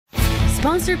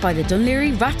Sponsored by the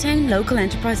Dunleary Rattown Local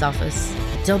Enterprise Office,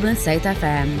 Dublin South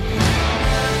FM.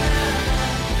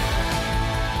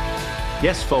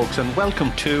 Yes, folks, and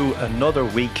welcome to another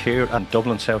week here at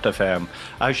Dublin South FM.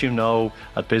 As you know,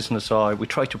 at Business Eye, we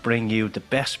try to bring you the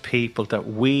best people that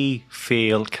we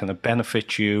feel can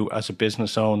benefit you as a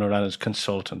business owner and as a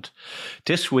consultant.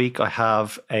 This week, I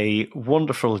have a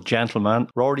wonderful gentleman,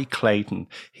 Rory Clayton.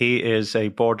 He is a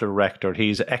board director.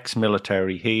 He's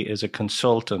ex-military. He is a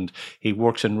consultant. He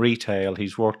works in retail.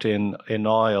 He's worked in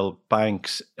oil,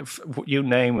 banks. You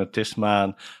name it, this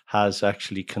man has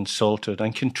actually consulted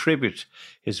and contributed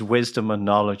his wisdom and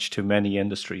knowledge to many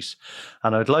industries.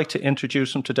 And I'd like to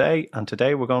introduce him today. And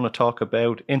today we're going to talk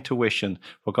about intuition.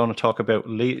 We're going to talk about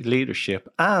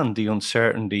leadership and the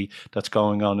uncertainty that's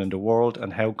going on in the world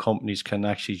and how companies can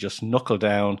actually just knuckle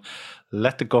down,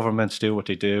 let the governments do what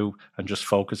they do and just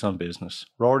focus on business.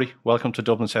 Rory, welcome to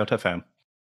Dublin South FM.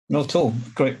 Not at all.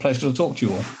 Great pleasure to talk to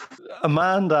you all. A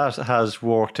man that has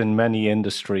worked in many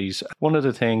industries, one of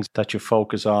the things that you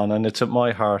focus on, and it's at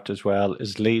my heart as well,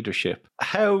 is leadership.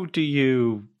 How do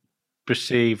you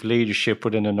perceive leadership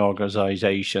within an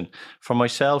organisation? For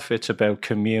myself, it's about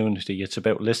community. It's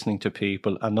about listening to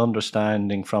people and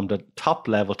understanding from the top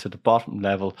level to the bottom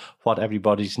level what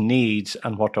everybody's needs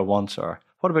and what their wants are.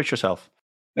 What about yourself?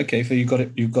 Okay, so you've got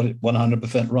it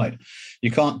 100% right.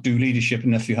 You can't do leadership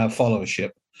unless you have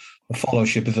followership.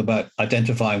 Followership is about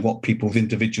identifying what people's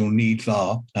individual needs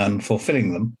are and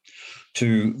fulfilling them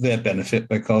to their benefit,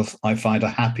 because I find a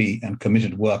happy and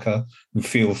committed worker who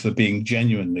feels they're being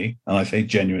genuinely, and I say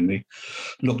genuinely,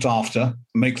 looked after,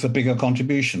 makes a bigger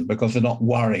contribution because they're not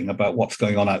worrying about what's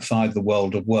going on outside the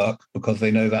world of work, because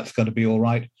they know that's going to be all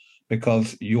right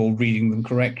because you're reading them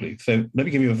correctly. So let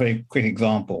me give you a very quick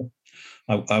example.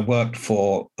 I worked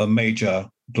for a major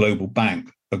global bank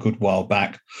a good while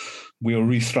back. We were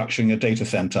restructuring a data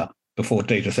center before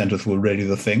data centers were really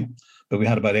the thing, but we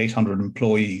had about 800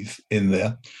 employees in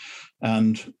there.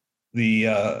 And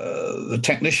the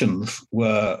technicians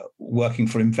were working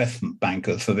for investment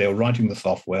bankers. So they were writing the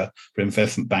software for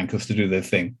investment bankers to do their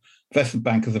thing. Investment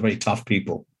bankers are very tough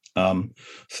people. And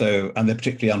they're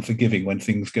particularly unforgiving when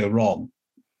things go wrong.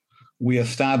 We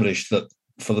established that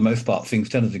for the most part, things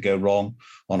tended to go wrong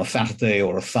on a Saturday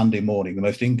or a Sunday morning, the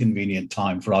most inconvenient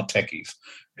time for our techies,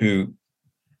 who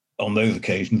on those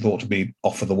occasions ought to be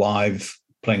off with the wives,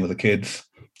 playing with the kids,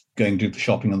 going to do the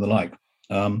shopping and the like.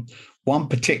 One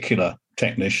particular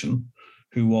technician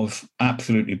who was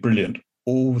absolutely brilliant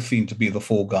always seemed to be the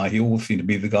fall guy. He always seemed to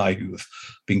be the guy who was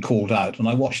being called out. And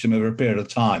I watched him over a period of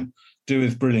time do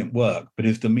his brilliant work, but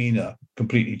his demeanor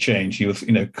completely changed. He was,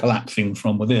 collapsing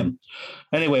from within.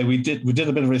 Anyway, we did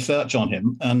a bit of research on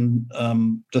him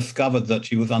and discovered that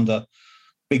he was under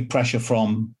big pressure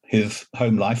from his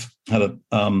home life, had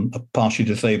a partially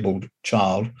disabled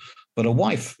child, but a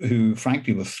wife who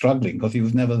frankly was struggling because he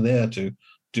was never there to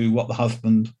do what the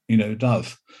husband,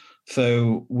 does.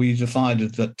 So we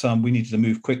decided that we needed to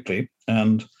move quickly.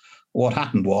 And what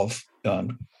happened was,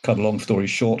 cut a long story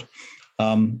short,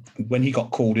 when he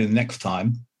got called in next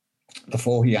time,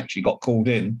 before he actually got called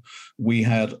in, we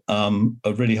had a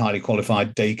really highly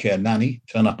qualified daycare nanny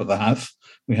turn up at the house.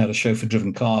 We had a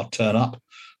chauffeur-driven car turn up.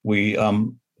 We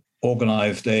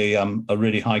organised a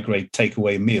really high-grade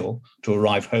takeaway meal to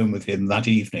arrive home with him that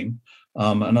evening.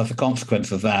 And as a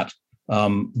consequence of that,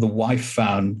 the wife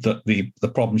found that the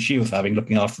problem she was having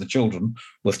looking after the children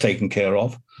was taken care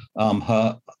of.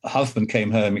 Her husband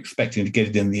came home expecting to get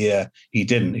it in the air. He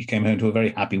didn't. He came home to a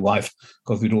very happy wife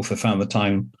because we'd also found the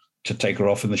time to take her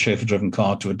off in the chauffeur-driven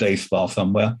car to a day spa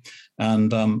somewhere.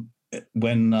 And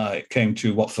when it came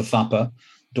to what's for supper,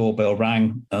 doorbell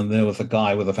rang, and there was a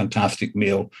guy with a fantastic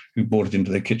meal who brought it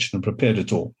into the kitchen and prepared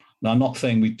it all. Now, I'm not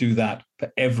saying we do that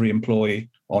for every employee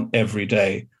on every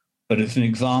day, but it's an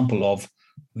example of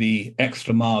the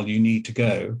extra mile you need to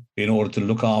go in order to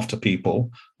look after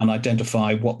people and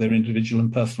identify what their individual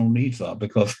and personal needs are.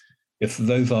 Because if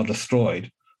those are destroyed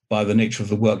by the nature of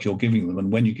the work you're giving them, and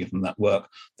when you give them that work,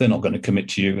 they're not going to commit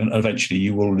to you, and eventually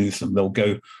you will lose them. They'll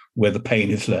go where the pain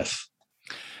is less.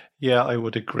 Yeah, I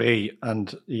would agree.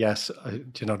 And yes,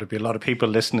 there'll be a lot of people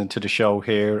listening to the show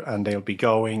here and they'll be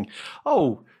going,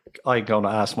 oh, I'm going to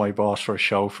ask my boss for a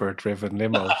chauffeur-driven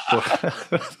limo.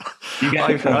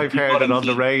 I've heard it on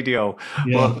the radio.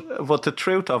 Yeah. But the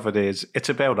truth of it is, it's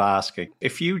about asking.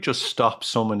 If you just stop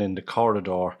someone in the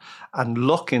corridor and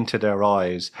look into their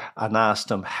eyes and ask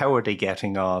them, how are they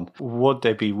getting on? Would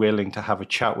they be willing to have a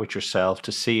chat with yourself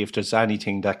to see if there's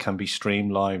anything that can be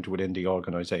streamlined within the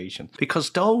organisation?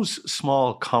 Because those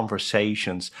small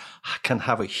conversations can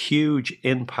have a huge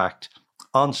impact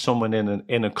on someone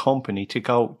in a company to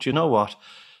go, do you know what?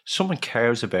 someone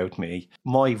cares about me,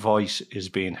 my voice is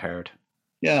being heard.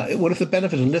 Yeah, well, it's the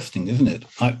benefit of listening, isn't it?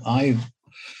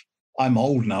 I'm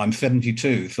old now. I'm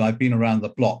 72, so I've been around the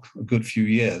block a good few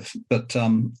years. But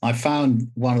I found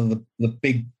one of the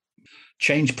big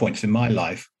change points in my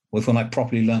life was when I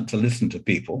properly learned to listen to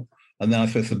people. And then I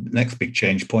suppose the next big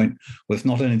change point was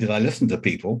not only did I listen to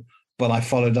people, but I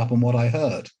followed up on what I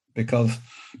heard, because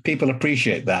people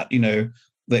appreciate that. You know,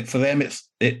 that for them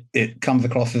it comes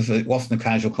across as it wasn't a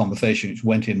casual conversation. It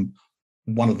went in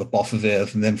one of the boss's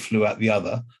ears and then flew out the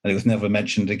other, and it was never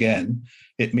mentioned again.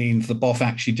 It means the boss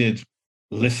actually did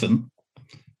listen,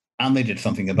 and they did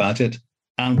something about it.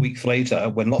 And weeks later,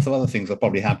 when lots of other things have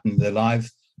probably happened in their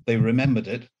lives, they remembered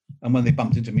it. And when they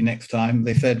bumped into me next time,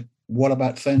 they said, "What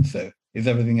about so-and-so? Is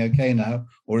everything okay now?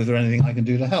 Or is there anything I can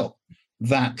do to help?"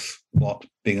 That's what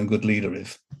being a good leader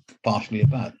is partially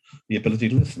about, the ability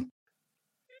to listen.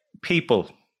 People,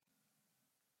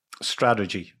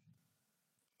 strategy,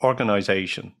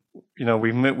 organization. You know,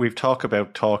 we've talked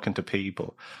about talking to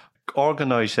people.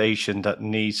 Organization that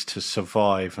needs to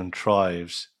survive and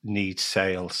thrives needs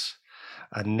sales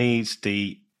and needs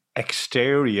the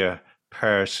exterior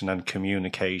person and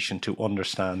communication to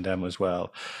understand them as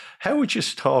well. How would you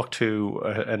talk to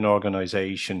an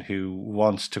organization who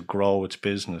wants to grow its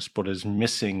business but is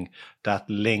missing that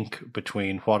link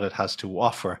between what it has to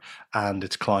offer and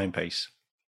its client base?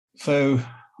 So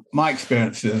my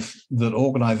experience is that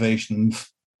organizations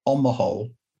on the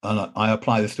whole, and I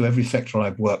apply this to every sector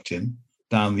I've worked in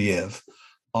down the years,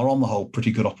 are on the whole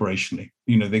pretty good operationally.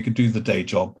 You know, they could do the day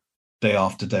job day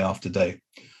after day after day.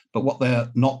 But what they're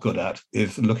not good at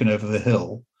is looking over the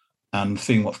hill and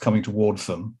seeing what's coming towards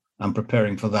them and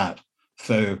preparing for that.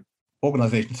 So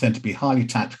organizations tend to be highly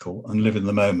tactical and live in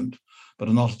the moment, but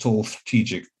are not at all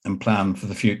strategic and plan for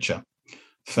the future.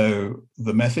 So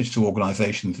the message to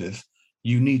organizations is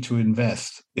you need to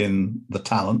invest in the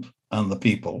talent and the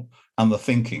people and the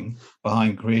thinking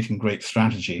behind creating great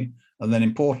strategy. And then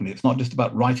importantly, it's not just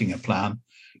about writing a plan,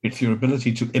 it's your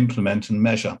ability to implement and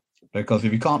measure. Because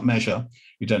if you can't measure,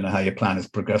 you don't know how your plan is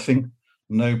progressing.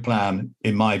 No plan,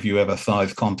 in my view, ever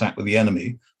size contact with the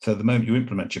enemy. So the moment you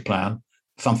implement your plan,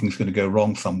 something's going to go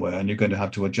wrong somewhere and you're going to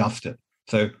have to adjust it.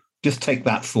 So just take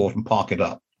that thought and park it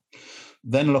up.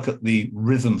 Then look at the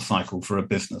rhythm cycle for a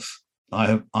business.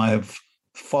 I have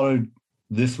followed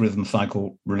this rhythm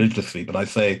cycle religiously, but I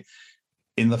say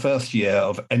in the first year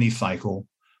of any cycle,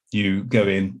 you go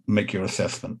in, make your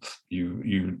assessments.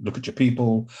 You look at your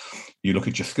people, you look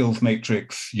at your skills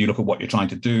matrix, you look at what you're trying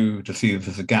to do to see if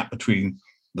there's a gap between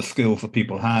the skills that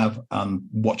people have and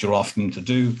what you're asking them to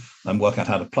do, and work out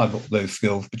how to plug up those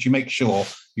skills. But you make sure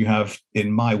you have,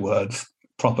 in my words,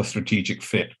 proper strategic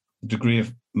fit, degree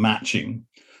of matching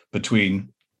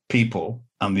between people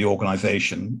and the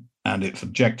organization and its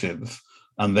objectives,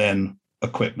 and then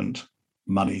equipment,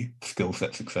 money, skill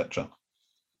sets, etc.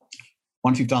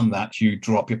 Once you've done that, you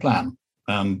draw up your plan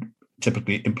and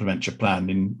typically implement your plan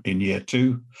in year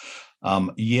 2.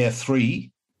 Year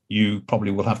 3, you probably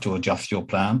will have to adjust your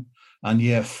plan. And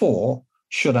year 4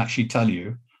 should actually tell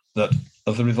you that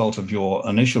as a result of your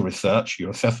initial research,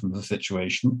 your assessment of the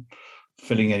situation,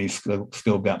 filling any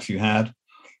skill gaps you had,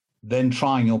 then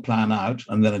trying your plan out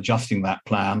and then adjusting that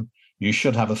plan, you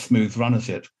should have a smooth run at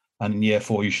it. And in year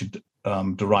 4, you should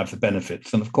derive the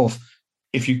benefits. And of course,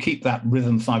 if you keep that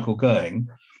rhythm cycle going,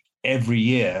 every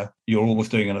year you're always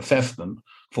doing an assessment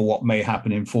for what may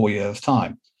happen in 4 years'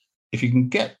 time. If you can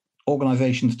get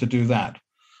organizations to do that,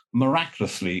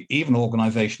 miraculously, even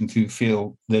organizations who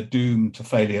feel they're doomed to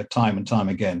failure time and time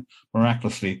again,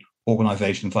 miraculously,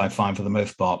 organizations, I find for the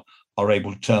most part, are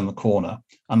able to turn the corner.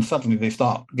 And suddenly they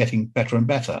start getting better and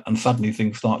better, and suddenly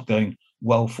things start going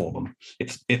well for them.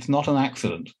 It's not an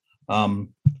accident. I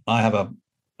have a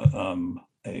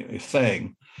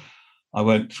saying, I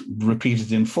won't repeat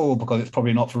it in full because it's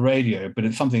probably not for radio, but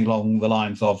it's something along the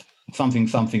lines of something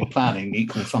planning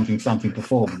equals something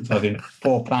performance. I think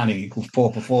poor planning equals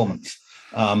poor performance.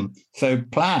 So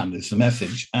plan is the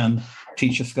message, and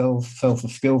teach yourself the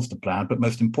skills to plan. But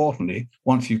most importantly,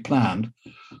 once you've planned,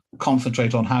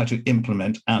 concentrate on how to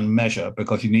implement and measure,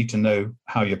 because you need to know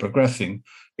how you're progressing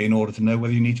in order to know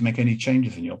whether you need to make any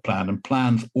changes in your plan. And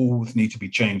plans always need to be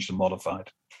changed and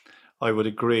modified. I would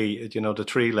agree. You know, the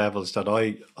 3 levels that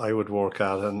I would work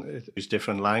at, and it's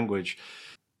different language,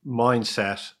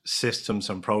 mindset, systems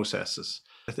and processes.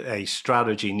 A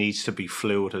strategy needs to be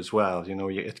fluid as well. You know,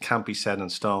 it can't be set in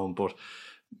stone, but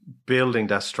building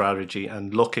that strategy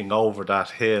and looking over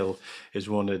that hill is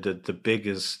one of the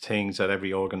biggest things that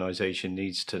every organization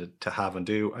needs to have and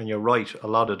do. And you're right, a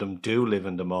lot of them do live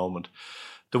in the moment.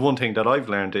 The one thing that I've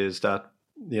learned is that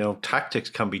tactics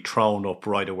can be thrown up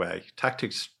right away.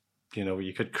 Tactics,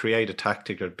 you could create a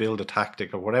tactic or build a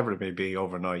tactic or whatever it may be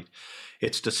overnight.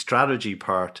 It's the strategy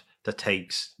part that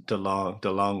takes the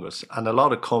longest. And a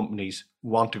lot of companies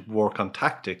want to work on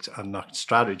tactics and not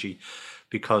strategy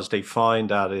because they find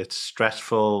that it's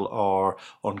stressful or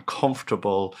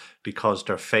uncomfortable because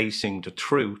they're facing the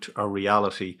truth or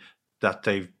reality that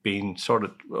they've been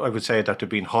I would say that they've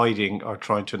been hiding or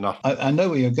trying to not. I know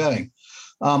where you're going.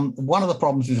 One of the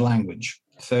problems is language.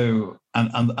 So,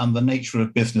 and the nature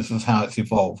of business is how it's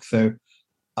evolved. So,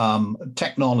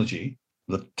 technology,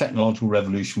 the technological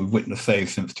revolution we've witnessed, say,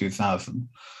 since 2000,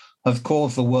 has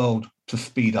caused the world to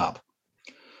speed up.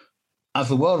 As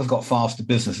the world has got faster,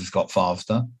 business has got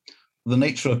faster. The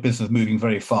nature of business moving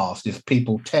very fast is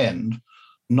people tend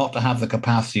not to have the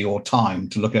capacity or time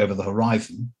to look over the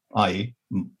horizon, i.e.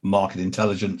 market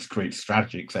intelligence, create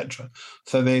strategy, etc.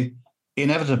 So they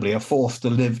inevitably are forced to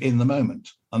live in the moment,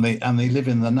 and they live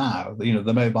in the now.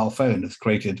 The mobile phone has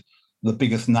created the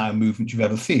biggest now movement you've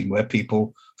ever seen, where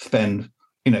people spend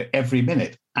every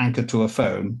minute anchored to a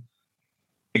phone,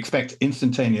 expect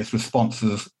instantaneous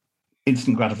responses,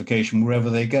 instant gratification wherever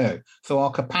they go. So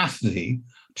our capacity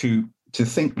to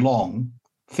think long,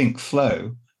 think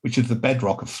slow, which is the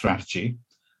bedrock of strategy,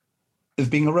 is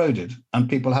being eroded, and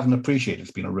people haven't appreciated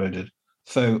it's been eroded.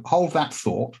 So hold that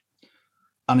thought.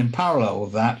 And in parallel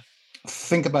with that,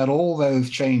 think about all those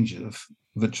changes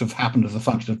that have happened as a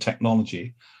function of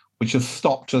technology, which have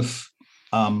stopped us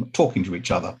talking to each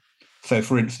other. So,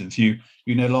 for instance, you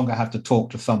no longer have to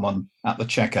talk to someone at the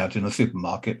checkout in a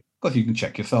supermarket because you can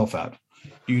check yourself out.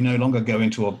 You no longer go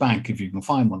into a bank if you can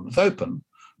find one that's open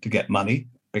to get money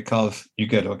because you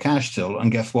go to a cash till,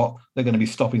 and guess what? They're going to be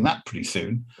stopping that pretty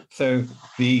soon. So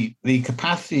the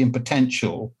capacity and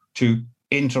potential to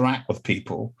interact with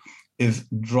people is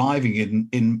driving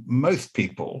in most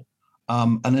people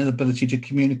an inability to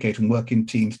communicate and work in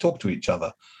teams, talk to each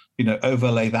other.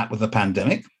 Overlay that with the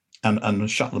pandemic and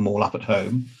shut them all up at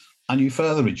home, and you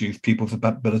further reduce people's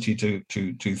ability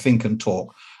to think and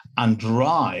talk and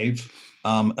drive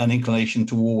an inclination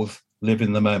towards live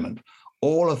in the moment.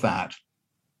 All of that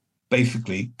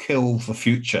basically kills the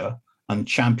future and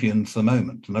champions the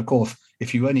moment. And of course,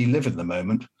 if you only live in the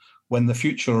moment, when the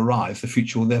future arrives, the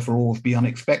future will therefore always be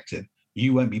unexpected.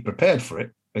 You won't be prepared for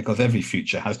it because every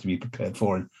future has to be prepared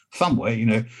for in some way.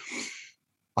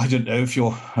 I don't know, if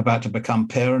you're about to become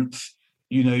parents,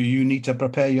 you need to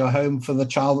prepare your home for the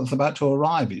child that's about to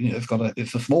arrive.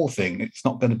 It's a small thing. It's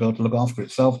not going to be able to look after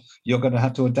itself. You're going to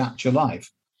have to adapt your life.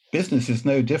 Business is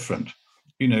no different.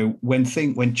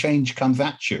 When change comes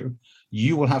at you,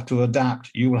 you will have to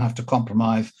adapt. You will have to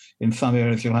compromise. In some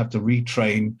areas, you'll have to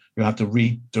retrain. You'll have to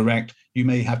redirect. You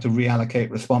may have to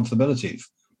reallocate responsibilities.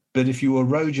 But if you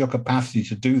erode your capacity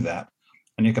to do that,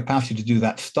 and your capacity to do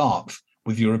that starts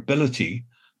with your ability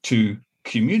to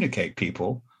communicate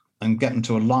people and get them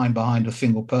to align behind a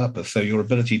single purpose. So your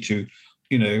ability to,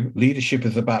 leadership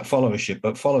is about followership,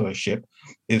 but followership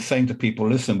is saying to people,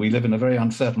 listen, we live in a very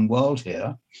uncertain world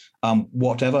here.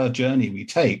 Whatever journey we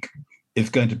take is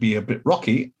going to be a bit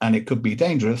rocky and it could be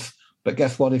dangerous. But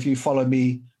guess what? If you follow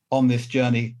me on this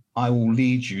journey, I will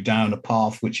lead you down a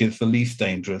path which is the least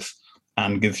dangerous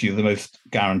and gives you the most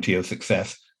guarantee of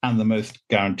success and the most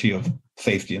guarantee of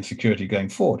safety and security going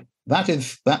forward.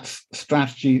 That's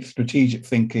strategic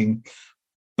thinking,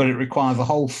 but it requires a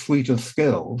whole suite of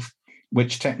skills,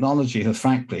 which technology has,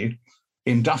 frankly,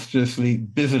 industriously,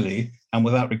 busily, and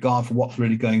without regard for what's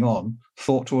really going on,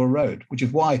 sought to erode, which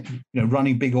is why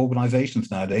running big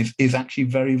organizations nowadays is actually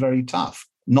very, very tough.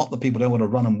 Not that people don't want to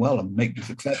run them well and make them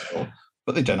successful,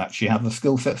 but they don't actually have the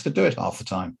skill sets to do it half the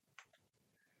time.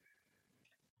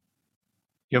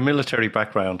 Your military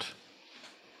background,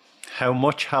 how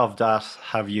much of that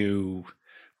have you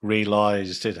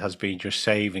realised it has been your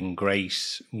saving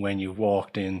grace when you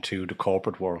walked into the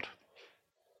corporate world?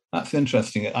 That's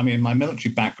interesting. I mean, my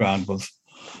military background was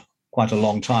quite a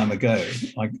long time ago.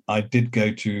 I did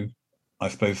go to, I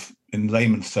suppose, in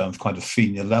layman's terms, quite a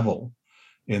senior level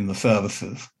in the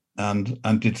services and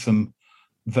did some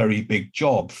very big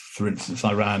jobs. For instance,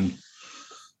 I ran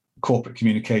corporate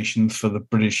communications for the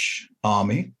British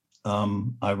Army.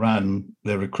 I ran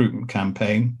their recruitment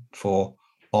campaign for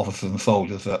officers and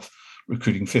soldiers. That's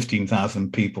recruiting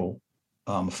 15,000 people,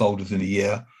 soldiers in a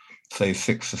year, say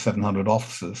 600 to 700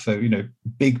 officers. So,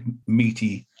 big,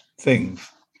 meaty things.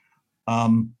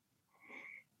 The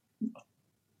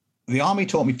Army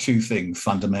taught me two things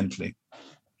fundamentally.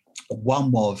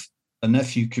 One was,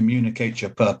 unless you communicate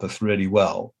your purpose really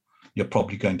well, you're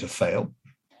probably going to fail.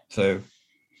 So,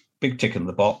 big tick in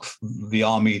the box. The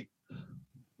Army,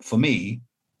 for me,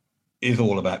 is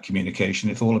all about communication.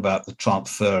 It's all about the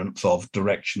transference of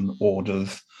direction,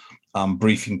 orders,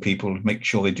 briefing people, make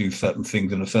sure they do certain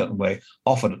things in a certain way,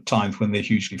 often at times when they're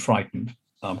hugely frightened,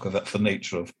 because that's the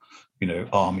nature of,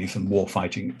 armies and war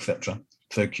fighting, etc.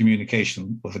 So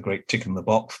communication was a great tick in the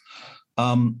box.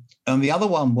 And the other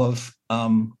one was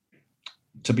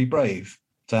to be brave,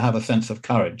 to have a sense of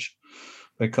courage,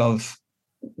 because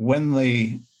when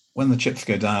the chips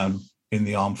go down in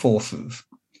the armed forces,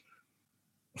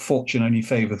 fortune only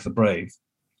favors the brave.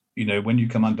 When you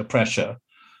come under pressure,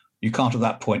 you can't at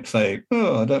that point say,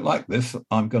 oh, I don't like this,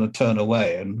 I'm going to turn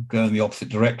away and go in the opposite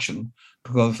direction,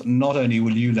 because not only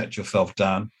will you let yourself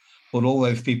down, but all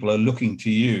those people are looking to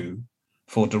you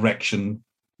for direction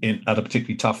at a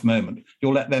particularly tough moment.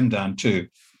 You'll let them down too,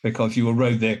 because you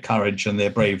erode their courage and their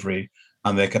bravery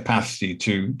and their capacity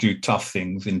to do tough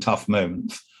things in tough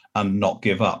moments and not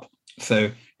give up.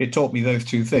 So it taught me those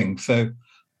two things. So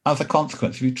as a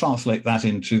consequence, if you translate that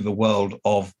into the world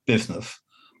of business,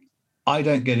 I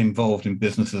don't get involved in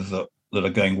businesses that are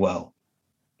going well.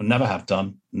 I never have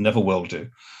done, never will do.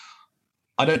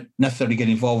 I don't necessarily get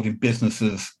involved in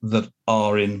businesses that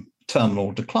are in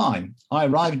terminal decline. I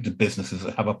arrive into businesses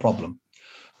that have a problem,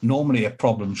 normally a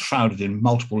problem shrouded in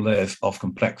multiple layers of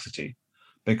complexity,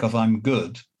 because I'm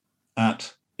good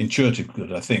at, intuitive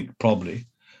good, I think, probably,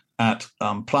 at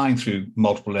plying through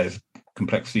multiple layers of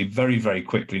complexity very, very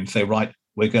quickly and say, right,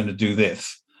 we're going to do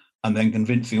this, and then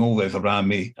convincing all those around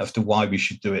me as to why we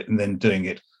should do it, and then doing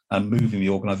it and moving the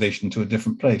organization to a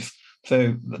different place.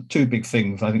 So the two big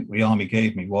things I think the Army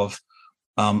gave me was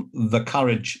the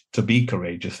courage to be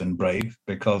courageous and brave,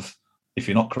 because if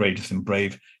you're not courageous and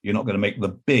brave, you're not going to make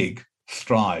the big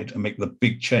stride and make the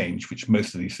big change, which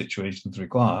most of these situations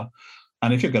require.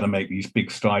 And if you're going to make these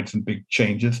big strides and big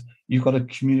changes, you've got to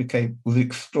communicate with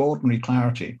extraordinary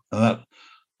clarity. And that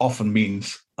often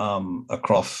means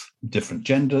across different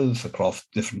genders, across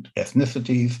different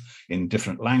ethnicities, in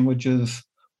different languages,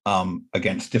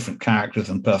 against different characters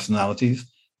and personalities,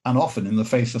 and often in the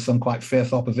face of some quite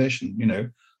fierce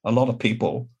opposition. A lot of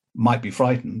people might be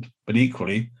frightened, but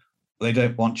equally, they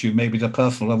don't want you maybe at a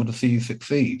personal level to see you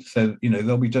succeed. So,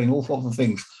 they'll be doing all sorts of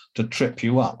things to trip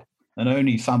you up. And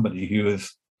only somebody who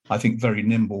is, I think, very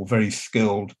nimble, very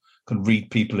skilled, can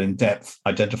read people in depth,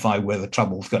 identify where the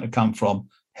trouble's going to come from,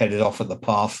 head it off at the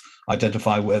pass,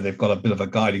 identify where they've got a bit of a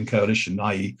guiding coalition,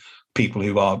 i.e. people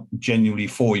who are genuinely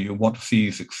for you, want to see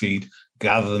you succeed,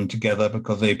 gather them together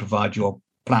because they provide your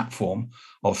platform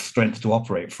of strength to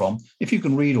operate from. If you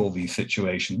can read all these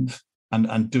situations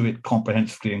and do it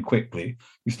comprehensively and quickly,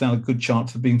 you stand a good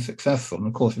chance of being successful. And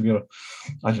of course, if you're,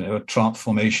 a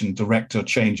transformation director,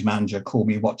 change manager, call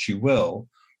me what you will,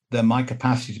 then my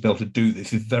capacity to be able to do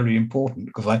this is very important,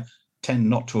 because I tend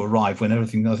not to arrive when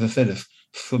everything, as I said, is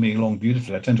swimming along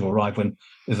beautifully. I tend to arrive when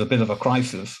there's a bit of a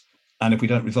crisis. And if we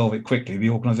don't resolve it quickly, the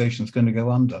organization is going to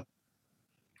go under.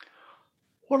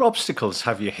 What obstacles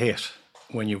have you hit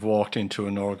when you've walked into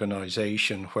an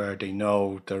organization where they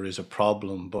know there is a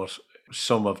problem, but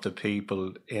some of the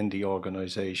people in the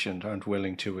organization aren't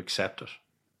willing to accept it?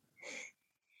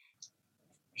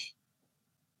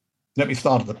 Let me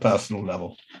start at the personal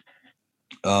level.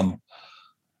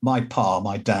 My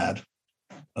dad,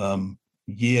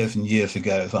 years and years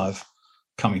ago, as I was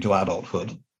coming to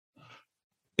adulthood,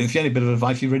 it's the only bit of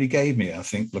advice he really gave me, I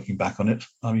think, looking back on it.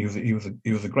 I mean,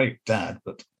 he was a great dad,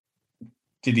 but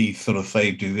did he sort of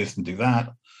say, do this and do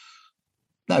that?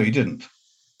 No, he didn't.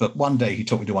 But one day he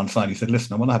took me to one side. He said,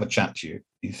 listen, I want to have a chat to you.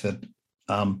 He said,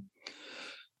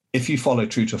 if you follow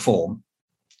true to form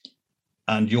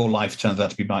and your life turns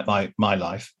out to be my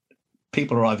life,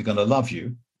 people are either going to love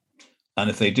you, and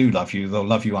if they do love you, they'll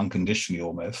love you unconditionally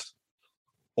almost,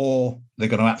 or they're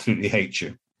going to absolutely hate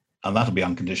you. And that'll be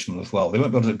unconditional as well. They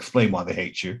won't be able to explain why they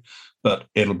hate you, but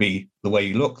it'll be the way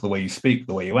you look, the way you speak,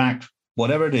 the way you act,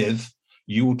 whatever it is,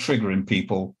 you will trigger in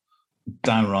people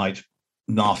downright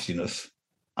nastiness,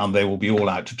 and they will be all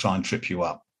out to try and trip you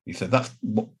up. He said, that's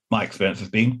what my experience has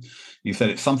been. He said,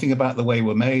 it's something about the way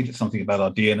we're made. It's something about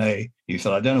our DNA. He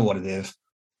said, I don't know what it is,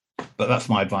 but that's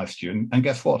my advice to you. And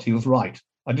guess what? He was right.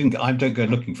 I don't go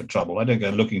looking for trouble. I don't go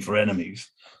looking for enemies,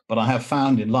 but I have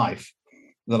found in life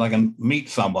that I can meet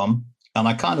someone and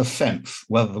I kind of sense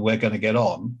whether we're going to get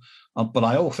on, but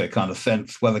I also kind of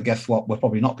sense whether, guess what, we're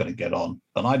probably not going to get on.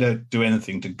 And I don't do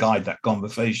anything to guide that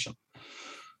conversation.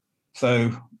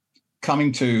 So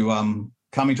coming to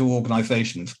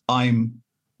organizations, I'm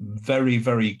very,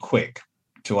 very quick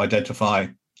to identify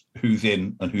who's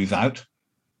in and who's out.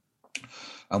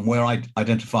 And where I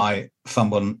identify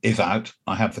someone is out,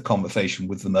 I have the conversation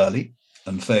with them early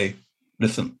and say,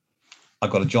 listen,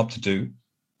 I've got a job to do.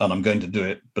 and I'm going to do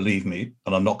it, believe me,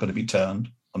 and I'm not going to be turned.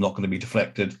 I'm not going to be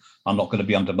deflected. I'm not going to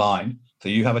be undermined. So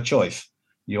you have a choice.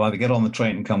 You either get on the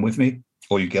train and come with me,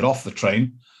 or you get off the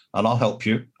train and I'll help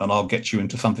you and I'll get you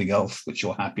into something else which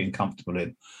you're happy and comfortable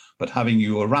in. But having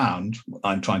you around,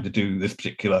 I'm trying to do this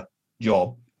particular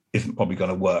job, isn't probably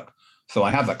going to work. So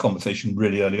I have that conversation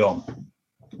really early on.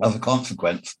 As a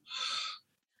consequence,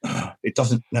 it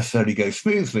doesn't necessarily go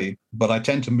smoothly, but I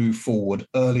tend to move forward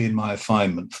early in my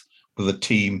assignments with a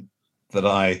team that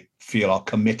I feel are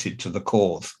committed to the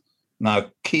cause. Now,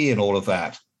 key in all of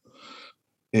that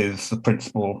is the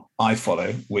principle I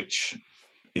follow, which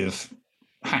is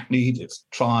hackneyed, it's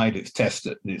tried, it's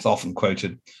tested, it's often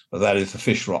quoted, but that is the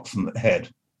fish rots from the head.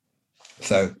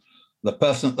 So the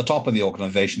person at the top of the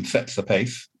organization sets the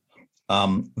pace.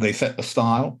 They set the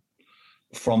style.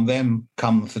 From them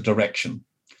comes the direction.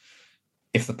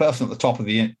 If the person at the top of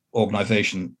the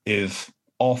organization is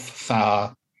off,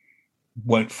 sour,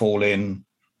 won't fall in,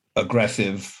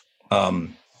 aggressive, feels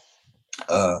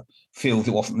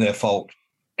it wasn't their fault,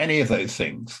 any of those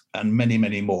things, and many,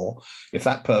 many more, if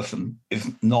that person is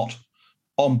not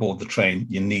on board the train,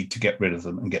 you need to get rid of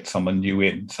them and get someone new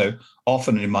in. So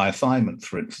often in my assignments,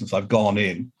 for instance, I've gone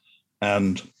in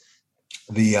and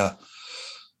the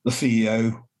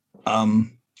CEO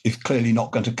is clearly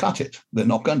not going to cut it. They're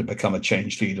not going to become a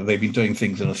change leader. They've been doing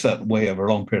things in a certain way over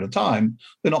a long period of time.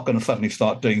 They're not going to suddenly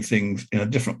start doing things in a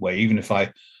different way, even if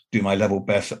I do my level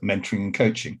best at mentoring and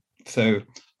coaching. So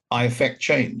I affect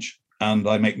change and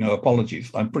I make no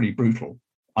apologies. I'm pretty brutal.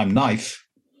 I'm nice,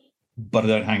 but I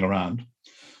don't hang around.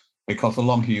 Because the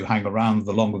longer you hang around,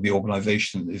 the longer the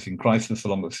organization is in crisis, the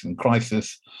longer it's in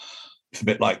crisis. It's a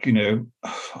bit like,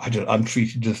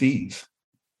 untreated disease.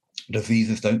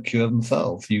 Diseases don't cure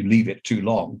themselves. You leave it too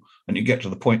long and you get to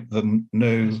the point that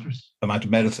no amount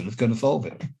of medicine is going to solve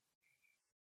it.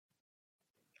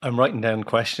 I'm writing down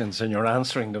questions and you're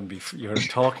answering them. You're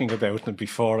talking about them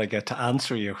before I get to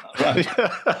answer you. Right.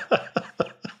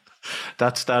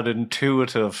 That's that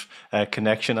intuitive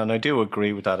connection. And I do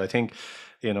agree with that. I think,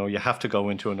 you have to go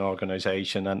into an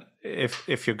organization, and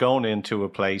if you're going into a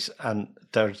place and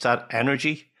there's that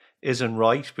energy isn't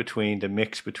right between the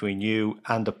mix between you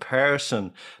and the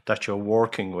person that you're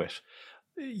working with,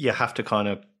 you have to kind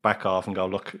of back off and go,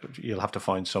 look, you'll have to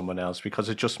find someone else, because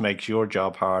it just makes your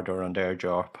job harder and their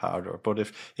job harder. But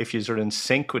if you're in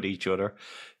sync with each other,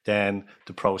 then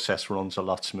the process runs a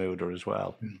lot smoother as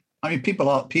well. I mean, people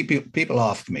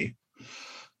ask me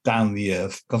down the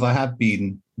years, because I have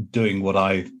been doing what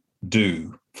I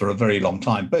do for a very long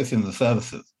time, both in the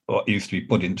services, or used to be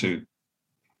put into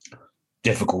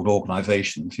difficult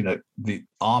organizations, the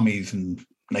armies and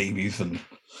navies and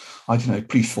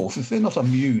police forces, they're not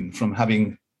immune from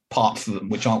having parts of them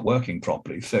which aren't working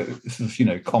properly. So this is,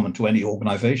 common to any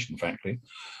organization, frankly.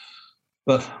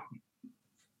 But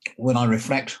when I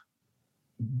reflect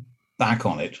back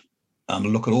on it and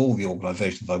look at all the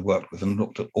organizations I've worked with and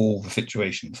looked at all the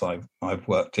situations I've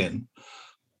worked in,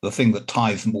 the thing that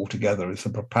ties them all together is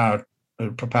the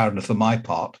preparedness on my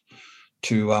part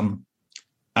to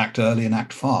act early and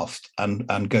act fast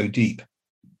and go deep.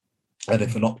 And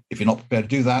if you're not prepared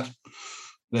to do that,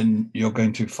 then you're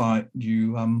going to find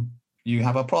you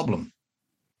have a problem.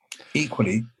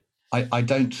 Equally, I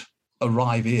don't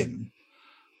arrive in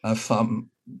as some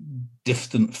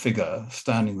distant figure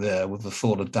standing there with the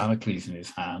sword of Damocles in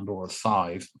his hand or a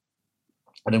scythe.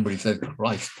 And everybody says,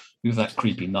 Christ, who's that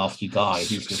creepy, nasty guy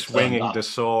who's just swinging the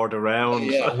sword around?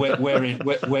 Yeah,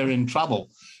 we're in trouble.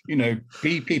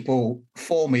 Be people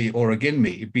for me or against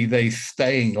me, be they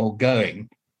staying or going.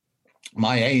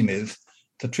 My aim is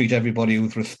to treat everybody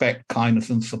with respect,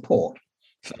 kindness, and support.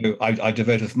 So I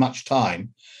devote as much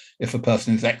time, if a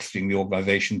person is exiting the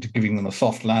organization, to giving them a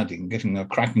soft landing, getting a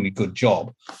crackingly good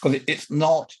job. Because it's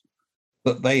not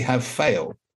that they have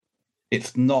failed.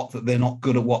 It's not that they're not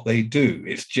good at what they do.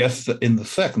 It's just that in the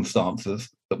circumstances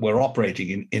that we're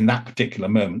operating in that particular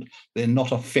moment, they're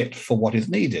not a fit for what is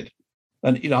needed.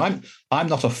 And, I'm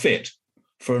not a fit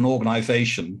for an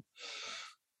organization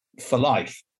for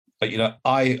life. But,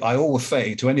 I always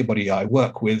say to anybody I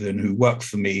work with and who works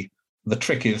for me, the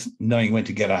trick is knowing when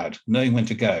to get out, knowing when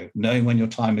to go, knowing when your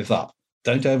time is up.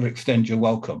 Don't overextend your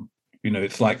welcome.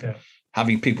 It's like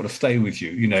having people to stay with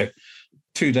you.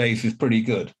 2 days is pretty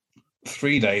good.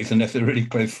 3 days, unless they're really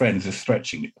close friends, is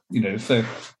stretching it. So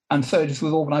it is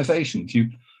with organizations. You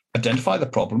identify the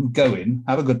problem, go in,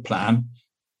 have a good plan,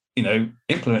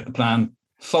 implement the plan,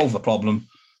 solve the problem,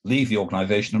 leave the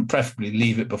organization, and preferably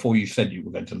leave it before you said you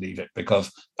were going to leave it,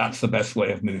 because that's the best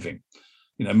way of moving.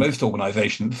 Most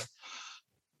organizations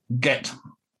get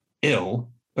ill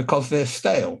because they're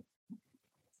stale.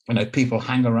 People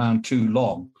hang around too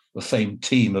long. The same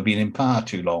team have been in power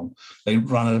too long. They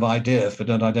run out of ideas, but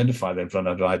don't identify they've run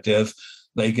out of ideas.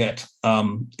 They get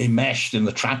enmeshed in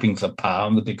the trappings of power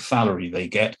and the big salary they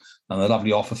get and the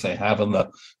lovely office they have and the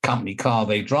company car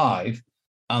they drive,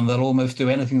 and they'll almost do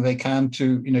anything they can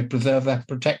to, preserve that,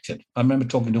 protect it. I remember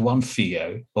talking to one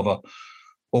CEO of an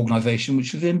organization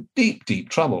which was in deep, deep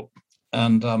trouble,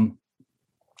 and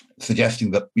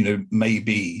suggesting that,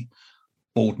 maybe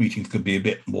board meetings could be a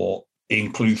bit more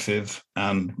inclusive,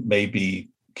 and maybe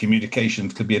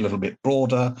communications could be a little bit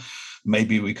broader.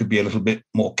 Maybe we could be a little bit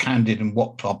more candid in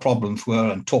what our problems were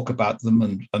and talk about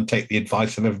them and take the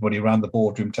advice of everybody around the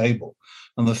boardroom table.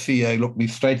 And the CEO looked me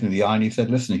straight in the eye and he said,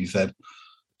 listen, he said,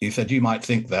 you might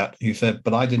think that. He said,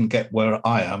 but I didn't get where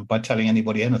I am by telling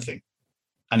anybody anything.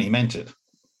 And he meant it.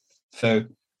 So,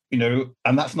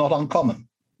 and that's not uncommon.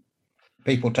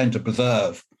 People tend to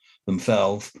preserve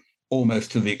themselves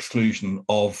almost to the exclusion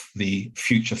of the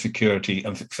future security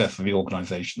and success of the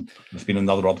organisation. There's been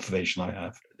another observation I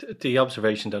have. The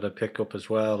observation that I pick up as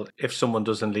well, if someone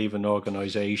doesn't leave an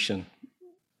organisation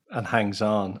and hangs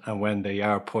on, and when they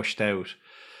are pushed out,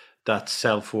 that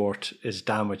self-worth is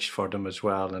damaged for them as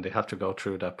well, and they have to go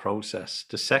through that process.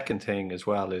 The second thing as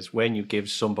well is when you give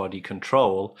somebody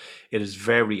control, it is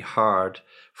very hard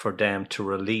for them to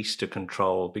release the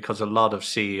control, because a lot of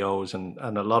CEOs and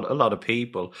a lot of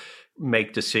people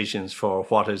make decisions for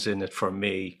what is in it for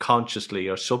me, consciously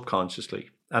or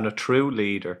subconsciously. And a true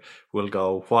leader will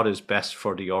go, what is best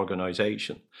for the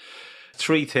organization?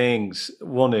 Three things.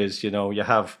 One is, you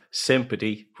have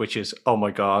sympathy, which is, oh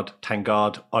my God, thank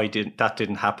God that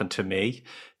didn't happen to me.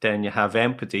 Then you have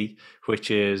empathy, which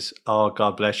is, oh,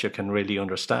 God bless you, can really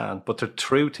understand. But the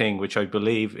true thing, which I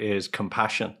believe, is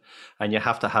compassion. And you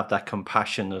have to have that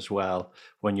compassion as well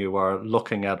when you are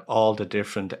looking at all the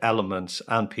different elements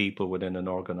and people within an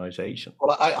organization.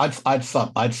 Well, I'd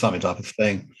sum it up as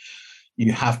saying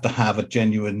you have to have a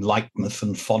genuine likeness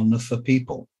and fondness for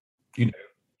people.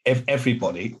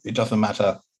 Everybody, it doesn't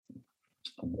matter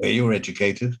where you're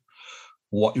educated,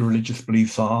 what your religious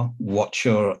beliefs are, what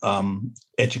your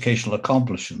educational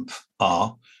accomplishments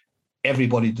are,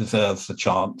 everybody deserves a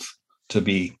chance to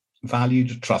be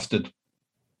valued, trusted,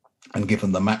 and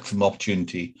given the maximum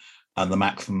opportunity and the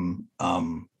maximum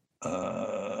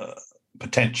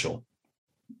potential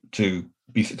to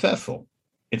be successful.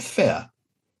 It's fair.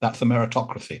 That's a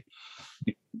meritocracy.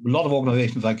 A lot of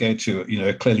organizations I go to,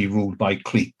 are clearly ruled by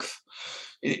cliques.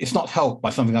 It's not helped by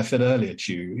something I said earlier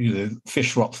to you.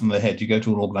 Fish rots in the head. You go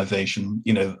to an organization,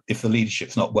 if the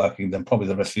leadership's not working, then probably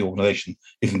the rest of the organization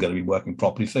isn't going to be working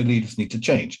properly. So leaders need to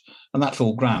change. And that's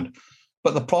all grand.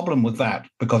 But the problem with that,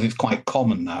 because it's quite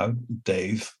common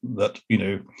nowadays that,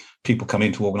 people come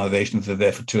into organizations, they're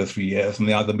there for 2 or 3 years, and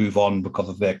they either move on because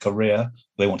of their career,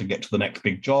 they want to get to the next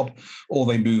big job, or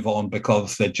they move on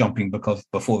because they're jumping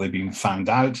before they've been found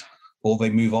out, or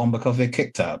they move on because they're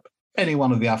kicked out. Any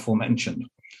one of the aforementioned.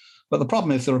 But the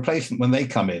problem is the replacement, when they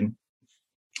come in,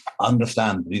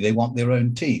 understandably, they want their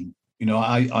own team.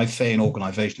 I say in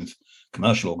organizations,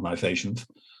 commercial organizations,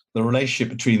 the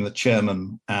relationship between the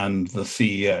chairman and the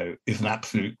CEO is an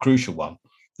absolute crucial one.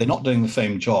 They're not doing the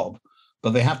same job,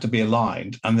 but they have to be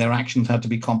aligned and their actions have to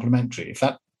be complementary. If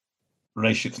that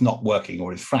relationship's not working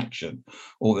or is fractured,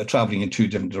 or they're traveling in two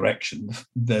different directions,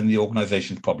 then the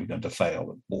organization is probably going to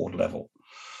fail at board level.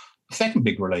 The second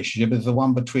big relationship is the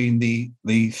one between the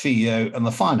CEO and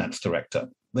the finance director.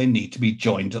 They need to be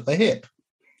joined at the hip,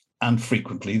 and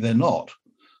frequently they're not.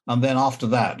 And then after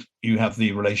that, you have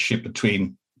the relationship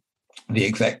between the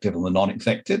executive and the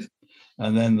non-executive,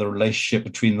 and then the relationship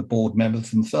between the board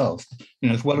members themselves.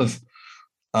 As well as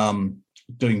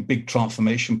doing big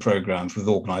transformation programs with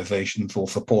organizations or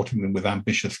supporting them with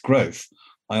ambitious growth,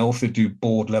 I also do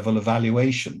board level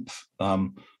evaluations.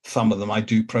 Some of them I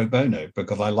do pro bono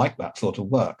because I like that sort of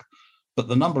work. But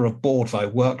the number of boards I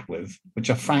worked with, which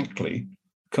are frankly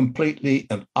completely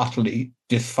and utterly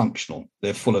dysfunctional,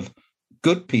 they're full of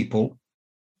good people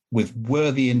with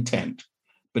worthy intent.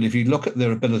 But if you look at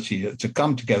their ability to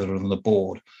come together on the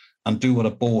board and do what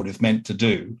a board is meant to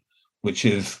do, which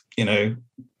is,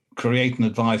 create and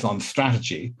advise on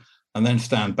strategy and then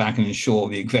stand back and ensure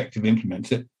the executive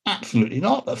implements it, absolutely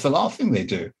not. That's the last thing they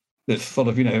do. It's sort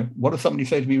of, what did somebody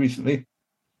say to me recently?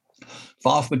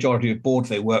 Vast majority of boards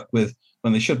they work with,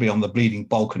 when they should be on the bleeding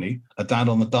balcony, are down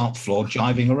on the dance floor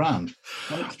jiving around.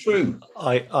 And it's true.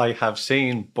 I have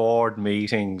seen board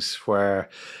meetings where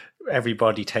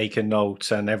everybody taking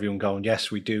notes and everyone going, yes,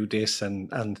 we do this,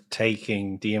 and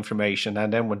taking the information.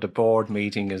 And then when the board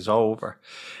meeting is over,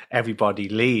 everybody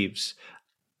leaves.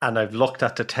 And I've looked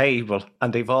at the table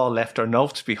and they've all left their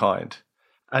notes behind.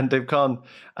 And they've gone,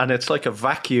 and it's like a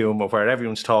vacuum of where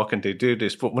everyone's talking, they do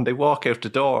this, but when they walk out the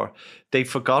door, they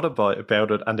forgot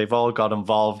about it, and they've all got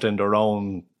involved in their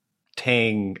own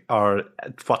thing or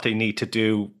what they need to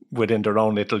do within their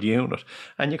own little unit.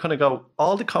 And you kind of go,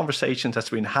 all the conversations that's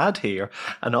been had here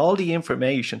and all the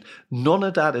information, none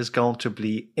of that is going to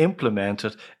be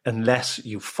implemented unless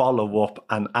you follow up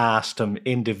and ask them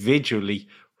individually,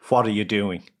 what are you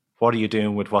doing? What are you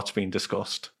doing with what's been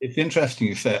discussed? It's interesting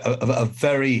you say a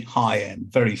very high-end,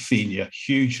 very senior,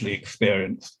 hugely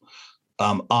experienced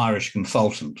Irish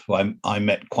consultant who I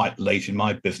met quite late in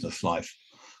my business life.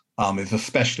 Is a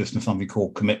specialist in something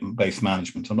called commitment-based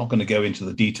management. I'm not going to go into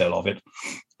the detail of it.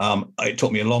 It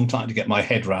took me a long time to get my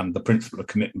head around the principle of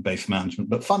commitment-based management,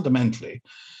 but fundamentally,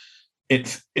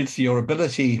 it's your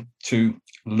ability to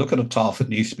look at a task that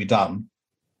needs to be done,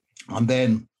 and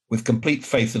then with complete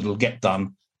faith that it'll get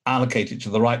done, allocate it to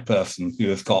the right person who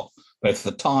has got both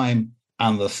the time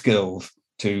and the skills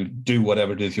to do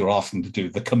whatever it is you're asking to do,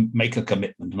 make a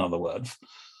commitment, in other words.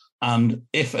 And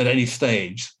if at any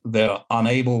stage they're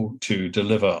unable to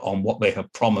deliver on what they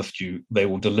have promised you they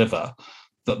will deliver,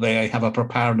 that they have a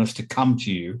preparedness to come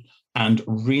to you and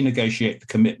renegotiate the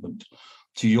commitment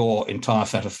to your entire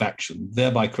satisfaction,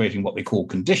 thereby creating what they call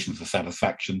conditions of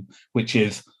satisfaction, which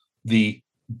is the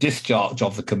discharge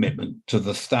of the commitment to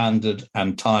the standard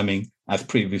and timing as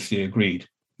previously agreed.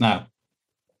 Now,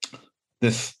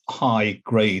 this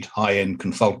high-grade, high-end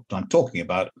consultant I'm talking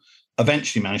about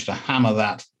eventually managed to hammer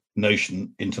that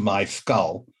notion into my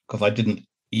skull because I didn't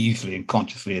easily and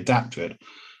consciously adapt to it.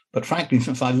 But frankly,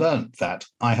 since I learned that,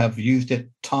 I have used it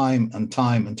time and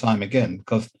time and time again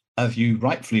because, as you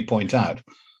rightfully point out,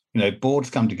 boards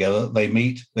come together, they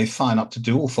meet, they sign up to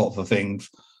do all sorts of things.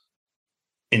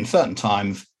 In certain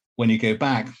times, when you go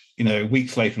back,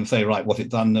 weeks later and say, right, was it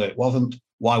done? No, it wasn't.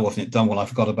 Why wasn't it done? Well, I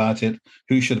forgot about it.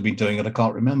 Who should have been doing it? I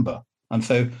can't remember. And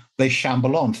so they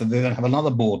shamble on. So they then have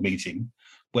another board meeting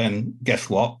when, guess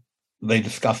what? They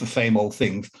discuss the same old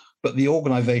things, but the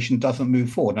organization doesn't move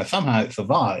forward. Now, somehow it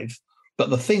survives, but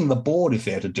the thing the board is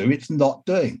there to do, it's not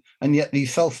doing. And yet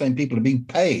these self-same people are being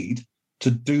paid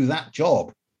to do that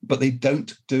job, but they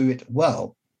don't do it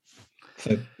well.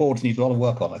 So boards need a lot of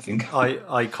work on, I think.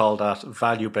 I call that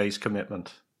value-based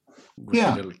commitment.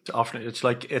 Yeah. Often it's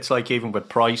like even with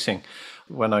pricing,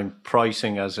 when I'm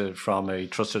pricing from a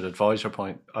trusted advisor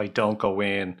point, I don't go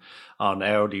in on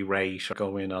hourly rate, I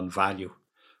go in on value.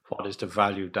 What is the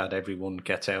value that everyone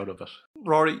gets out of it?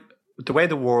 Rory, the way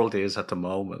the world is at the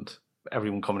moment,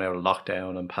 everyone coming out of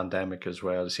lockdown and pandemic as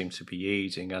well seems to be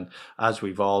easing. And as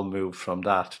we've all moved from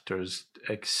that, there's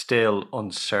still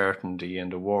uncertainty in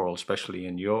the world, especially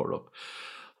in Europe.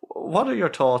 What are your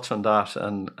thoughts on that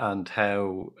and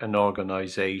how an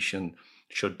organisation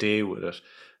should deal with it?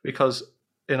 Because,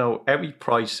 every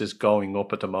price is going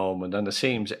up at the moment, and it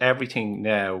seems everything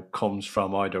now comes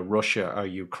from either Russia or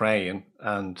Ukraine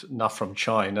and not from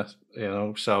China,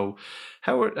 So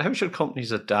how should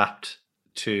companies adapt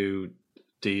to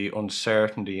the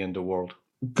uncertainty in the world?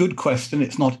 Good question.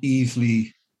 It's not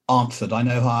easily answered. I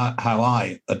know how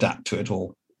I adapt to it,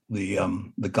 or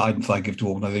the guidance I give to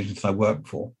organizations I work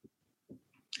for.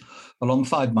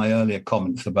 Alongside my earlier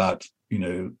comments about,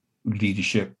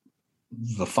 leadership,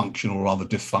 the function or rather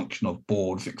dysfunction of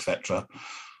boards, etc.,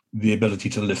 the ability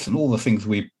to listen, all the things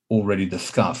we've already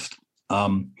discussed.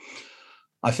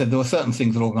 I said there are certain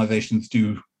things that organizations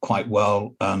do quite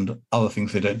well and other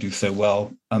things they don't do so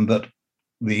well, and that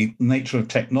the nature of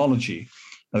technology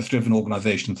has driven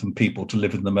organizations and people to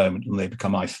live in the moment and they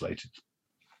become isolated.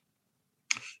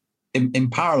 In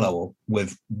parallel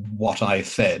with what I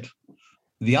said,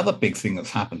 the other big thing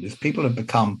that's happened is people have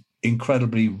become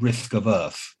incredibly risk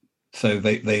averse. So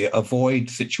they avoid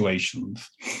situations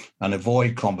and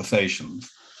avoid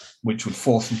conversations which would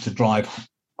force them to drive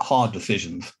hard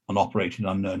decisions and operate in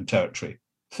unknown territory.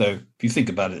 So if you think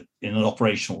about it in an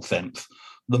operational sense,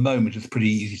 the moment is pretty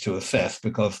easy to assess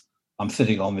because I'm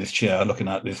sitting on this chair looking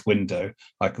out this window.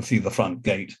 I can see the front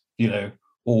gate,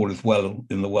 all is well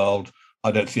in the world.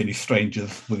 I don't see any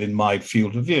strangers within my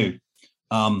field of view.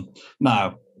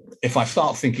 Now, if I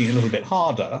start thinking a little bit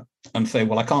harder and say,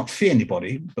 well, I can't see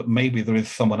anybody, but maybe there is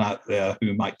someone out there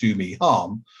who might do me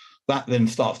harm, that then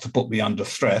starts to put me under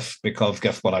stress because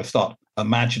guess what? I start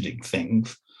imagining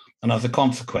things. And as a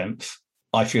consequence,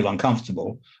 I feel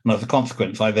uncomfortable. And as a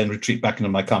consequence, I then retreat back into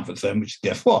my comfort zone, which is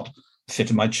guess what? Sit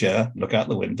in my chair, look out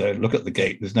the window, look at the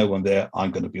gate. There's no one there.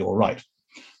 I'm going to be all right.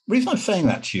 The reason I'm saying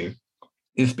that to you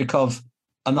is because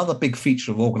another big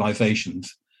feature of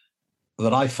organizations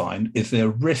that I find is their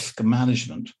risk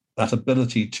management, that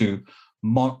ability to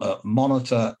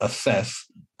monitor, assess,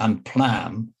 and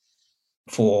plan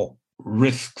for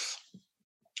risks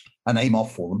and aim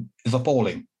off for them is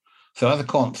appalling. So as a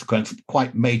consequence,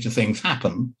 quite major things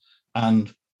happen,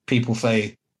 and people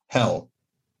say, hell,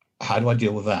 how do I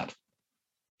deal with that?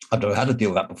 I don't know how to deal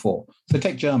with that before. So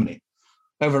take Germany.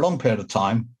 Over a long period of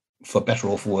time, for better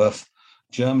or for worse,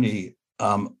 Germany,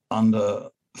 under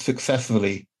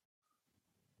successfully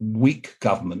weak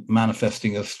government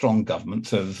manifesting as strong government,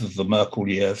 so this is the Merkel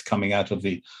years coming out of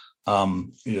the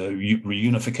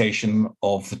reunification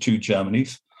of the two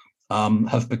Germanys,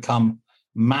 has become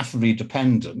massively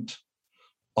dependent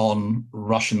on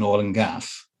Russian oil and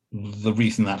gas. The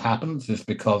reason that happens is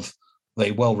because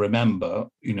they well remember,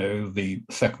 the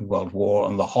Second World War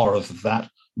and the horrors of that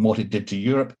and what it did to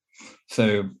Europe.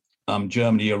 So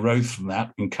Germany arose from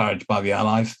that, encouraged by the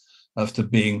Allies, as to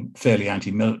being fairly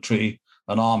anti-military,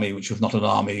 an army which was not an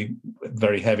army,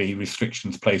 very heavy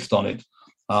restrictions placed on it,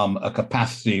 a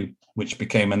capacity which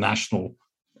became a national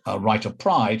right of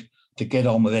pride to get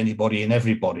on with anybody and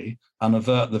everybody and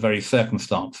avert the very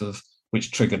circumstances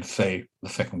which triggered, say, the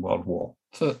Second World War.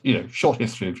 So, short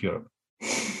history of Europe.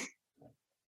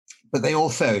 But they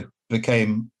also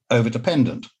became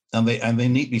over-dependent, and they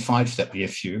neatly sidestepped the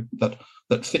issue that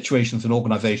situations and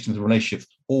organizations and relationships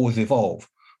always evolve.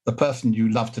 The person you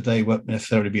love today won't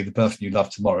necessarily be the person you love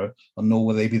tomorrow, and nor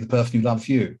will they be the person who loves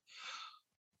you.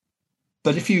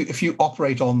 But if you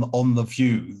operate on the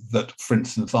view that, for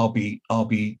instance, I'll be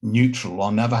neutral,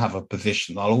 I'll never have a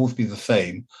position, I'll always be the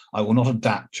same, I will not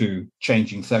adapt to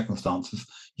changing circumstances,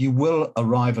 you will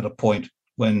arrive at a point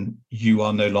when you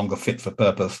are no longer fit for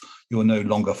purpose, you are no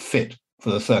longer fit for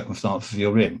the circumstances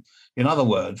you're in. In other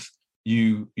words,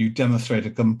 you demonstrate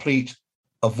a complete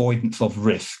avoidance of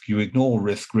risk. You ignore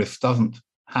risk. Risk doesn't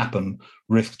happen.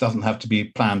 Risk doesn't have to be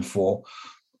planned for.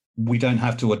 We don't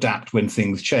have to adapt when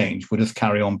things change. We'll just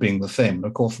carry on being the same. And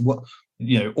of course,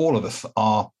 all of us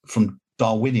are from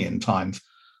Darwinian times.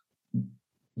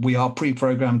 We are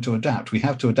pre-programmed to adapt. We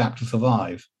have to adapt to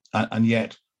survive. And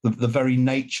yet the very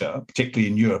nature, particularly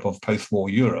in Europe, of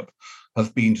post-war Europe, has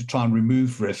been to try and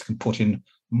remove risk and put in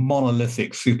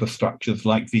monolithic superstructures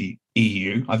like the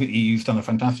EU. I think the EU's done a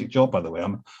fantastic job, by the way.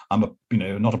 I'm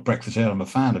not a Brexiteer, I'm a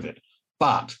fan of it.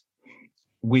 But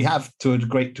we have, to a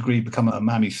great degree, become a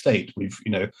mammy state. We've,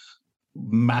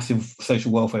 massive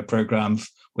social welfare programs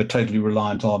we're totally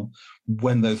reliant on.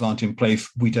 When those aren't in place,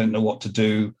 we don't know what to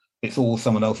do. It's all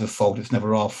someone else's fault. It's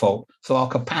never our fault. So our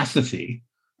capacity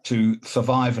to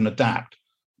survive and adapt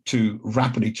to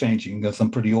rapidly changing some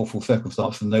pretty awful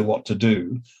circumstances and know what to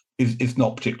do is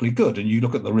not particularly good. And you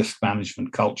look at the risk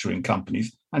management culture in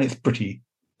companies, and it's pretty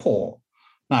poor.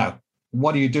 Now,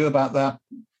 what do you do about that?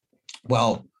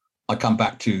 Well, I come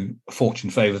back to fortune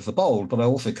favors the bold, but I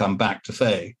also come back to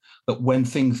say that when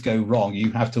things go wrong,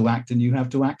 you have to act, and you have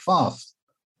to act fast,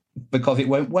 because it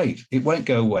won't wait. It won't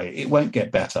go away. It won't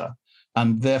get better.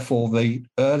 And therefore, the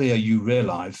earlier you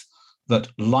realize that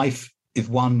life is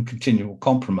one continual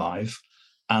compromise,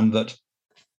 and that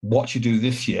what you do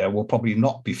this year will probably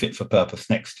not be fit for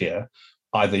purpose next year.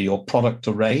 Either your product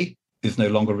array is no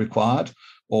longer required,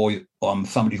 or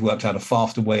somebody's worked out a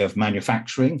faster way of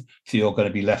manufacturing, so you're going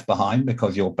to be left behind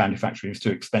because your manufacturing is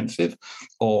too expensive,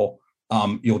 or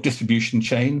your distribution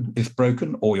chain is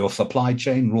broken, or your supply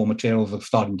chain, raw materials are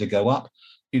starting to go up,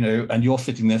 and you're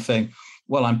sitting there saying,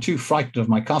 well, I'm too frightened of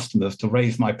my customers to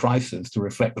raise my prices to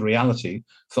reflect the reality,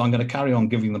 so I'm going to carry on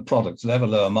giving them products at ever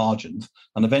lower margins,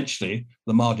 and eventually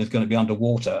the margin is going to be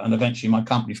underwater, and eventually my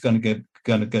company's going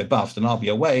to go bust, and I'll be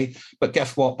away. But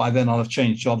guess what? By then I'll have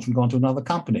changed jobs and gone to another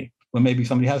company where maybe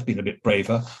somebody has been a bit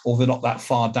braver, or they're not that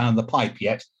far down the pipe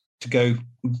yet to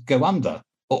go under.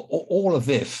 All of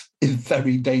this is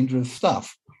very dangerous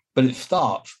stuff, but it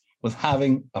starts with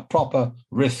having a proper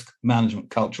risk management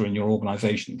culture in your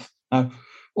organizations. Now,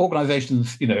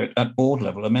 organizations, at board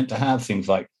level are meant to have things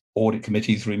like audit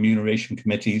committees, remuneration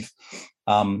committees,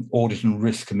 audit and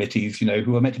risk committees,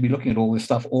 who are meant to be looking at all this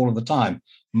stuff all of the time.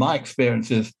 My experience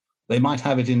is they might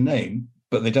have it in name,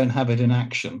 but they don't have it in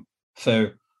action.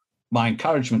 So my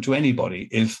encouragement to anybody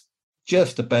is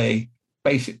just obey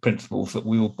basic principles that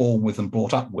we were born with and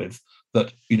brought up with,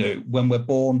 that, when we're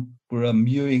born, we're a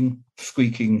mewing,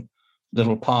 squeaking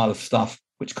little pile of stuff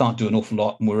which can't do an awful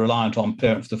lot, and we're reliant on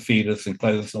parents to feed us and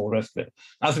clothe us and all the rest of it.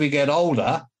 As we get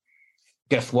older,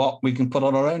 guess what? We can put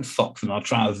on our own socks and our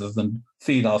trousers and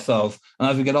feed ourselves. And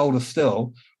as we get older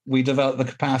still, we develop the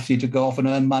capacity to go off and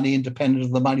earn money independent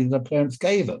of the money that our parents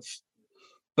gave us.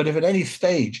 But if at any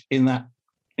stage in that,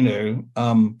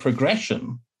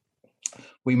 progression,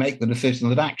 we make the decision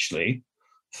that actually,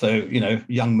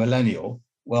 young millennial,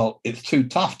 well, it's too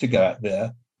tough to go out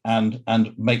there and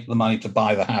make the money to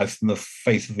buy the house in the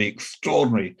face of the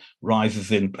extraordinary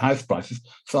rises in house prices.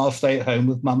 So I'll stay at home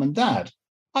with mum and dad.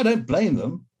 I don't blame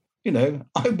them.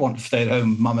 I want to stay at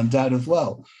home with mum and dad as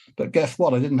well. But guess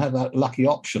what? I didn't have that lucky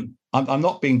option. I'm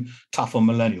not being tough on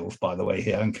millennials, by the way,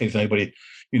 here, in case anybody,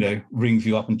 rings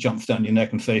you up and jumps down your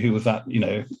neck and say, who was that,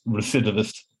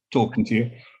 recidivist talking to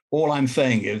you? All I'm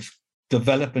saying is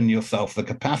develop in yourself the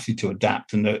capacity to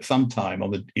adapt, and know at some time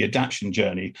on the adaptation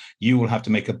journey, you will have to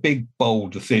make a big,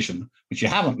 bold decision, which you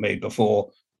haven't made before,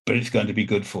 but it's going to be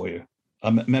good for you. I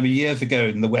remember years ago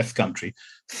in the West Country,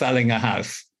 selling a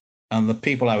house, and the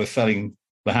people I was selling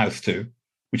the house to,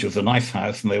 which was a nice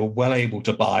house, and they were well able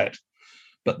to buy it,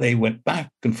 but they went back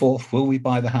and forth. Will we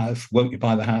buy the house? Won't we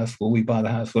buy the house? Will we buy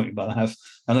the house? Won't we buy the house?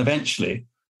 And eventually,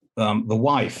 the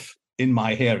wife, in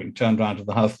my hearing, turned around to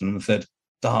the husband and said,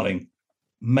 darling,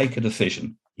 make a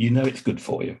decision. You know it's good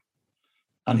for you.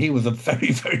 And he was a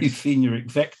very, very senior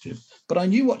executive. But I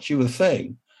knew what she was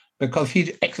saying, because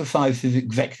he'd exercised his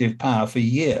executive power for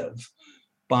years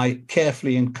by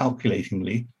carefully and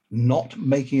calculatingly not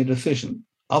making a decision.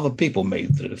 Other people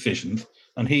made the decisions,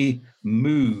 and he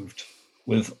moved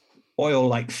with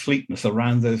oil-like sleekness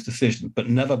around those decisions, but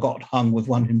never got hung with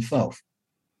one himself.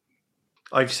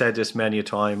 I've said this many a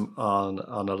time on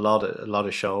a lot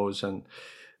of shows, and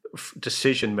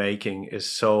decision making is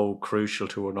so crucial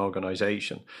to an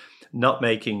organization. Not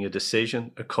making a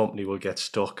decision, a company will get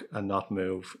stuck and not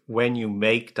move. When you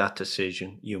make that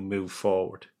decision, you move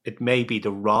forward. It may be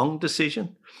the wrong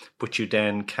decision, but you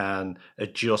then can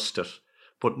adjust it.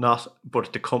 But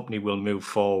the company will move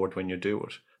forward when you do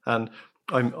it. And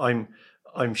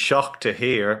I'm shocked to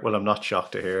hear, well, I'm not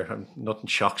shocked to hear, nothing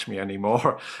shocks me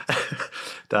anymore,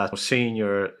 that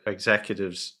senior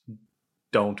executives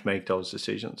don't make those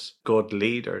decisions. Good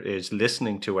leader is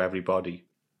listening to everybody.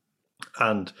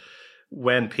 And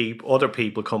when other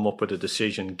people come up with a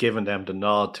decision, giving them the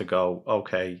nod to go,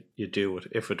 okay, you do it.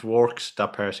 If it works,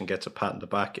 that person gets a pat on the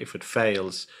back. If it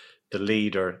fails, the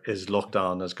leader is looked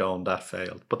on as going, that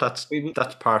failed. But that's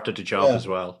part of the job as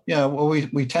well. Yeah, well,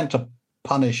 we tend to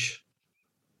punish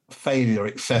failure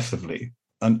excessively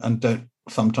and don't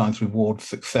sometimes reward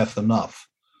success enough.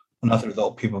 And as a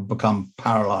result, people become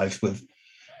paralyzed with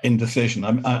indecision.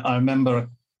 I remember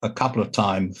a couple of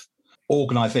times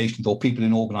organizations or people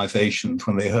in organizations,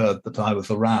 when they heard that I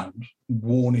was around,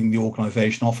 warning the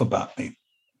organization off about me.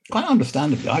 Quite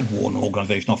understandably, I'd warn an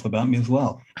organization off about me as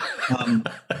well.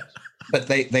 But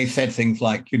they said things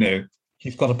like,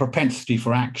 he's got a propensity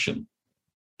for action,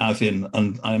 as in,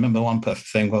 and I remember one person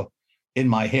saying, well, in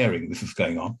my hearing, this is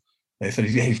going on, they said,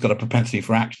 he's got a propensity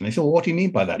for action. They said, well, what do you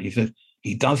mean by that? He said,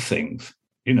 he does things,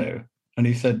 and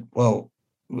he said, well,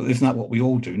 isn't that what we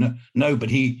all do? No, but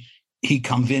he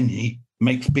comes in, he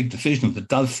makes big decisions, that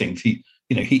does things.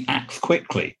 He acts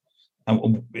quickly,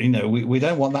 and we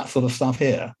don't want that sort of stuff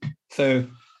here. So,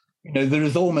 there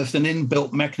is almost an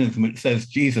inbuilt mechanism which says,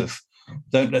 Jesus,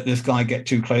 don't let this guy get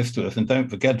too close to us, and don't,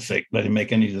 for God's sake, let him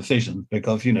make any decisions,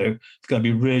 because it's going to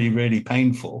be really, really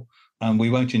painful, and we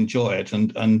won't enjoy it,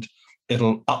 and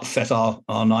it'll upset our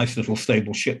nice little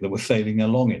stable ship that we're sailing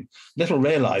along in. Little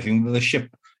realizing that the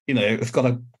ship, it's got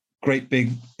a great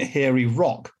big hairy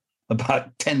rock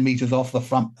about 10 meters off the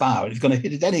front bow. It's going to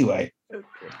hit it anyway.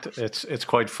 It's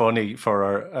quite funny for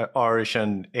our Irish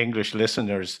and English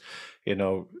listeners.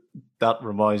 That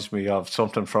reminds me of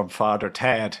something from Father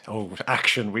Ted. Oh,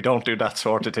 action! We don't do that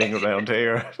sort of thing around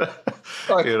here.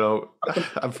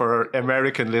 And for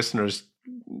American listeners,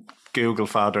 Google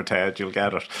Father Ted, you'll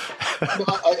get it.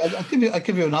 I'll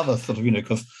give you another sort of,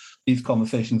 because these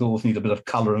conversations always need a bit of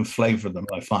colour and flavour in them,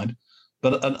 I find.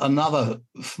 But another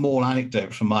small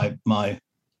anecdote from my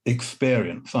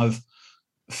experience. I was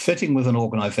sitting with an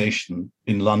organisation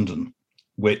in London,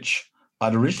 which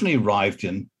I'd originally arrived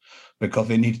in because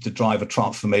they needed to drive a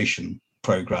transformation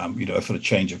programme, a sort of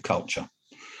change of culture.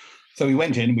 So we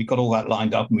went in, we got all that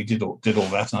lined up, and we did all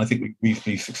that. And I think we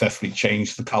reasonably successfully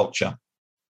changed the culture.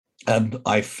 And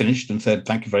I finished and said,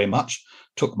 thank you very much,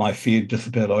 took my fee and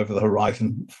disappeared over the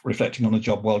horizon, reflecting on a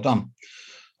job well done.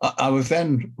 I was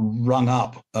then rung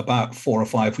up about 4 or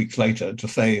 5 weeks later to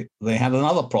say they had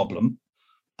another problem,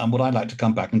 and would I like to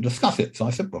come back and discuss it? So I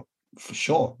said, well, for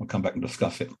sure, I'll come back and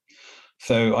discuss it.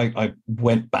 So I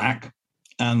went back,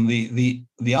 and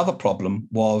the other problem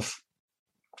was,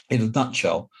 in a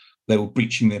nutshell, they were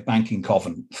breaching their banking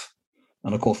covenants.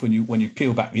 And of course, when you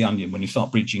peel back the onion, when you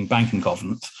start breaching banking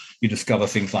covenants, you discover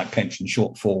things like pension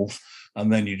shortfalls,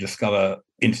 and then you discover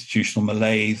institutional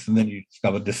malaise, and then you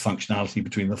discover dysfunctionality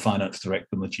between the finance director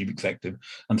and the chief executive.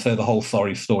 And so the whole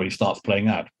sorry story starts playing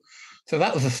out. So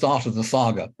that was the start of the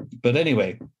saga. But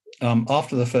anyway,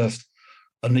 after the first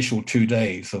initial 2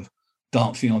 days of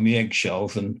dancing on the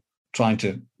eggshells and trying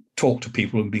to talk to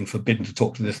people and being forbidden to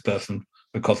talk to this person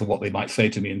because of what they might say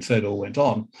to me, and so it all went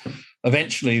on.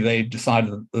 Eventually, they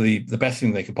decided that the best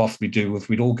thing they could possibly do was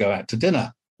we'd all go out to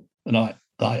dinner. And I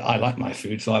like my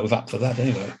food, so I was up for that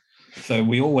anyway. So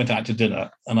we all went out to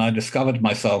dinner, and I discovered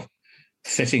myself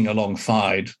sitting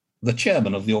alongside the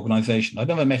chairman of the organization. I'd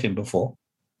never met him before.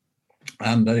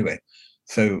 And anyway,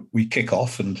 so we kick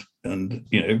off and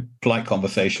polite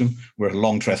conversation. We're at a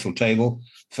long trestle table.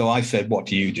 So I said, "What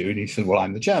do you do?" And he said, "Well,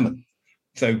 I'm the chairman."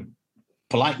 So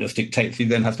politeness dictates he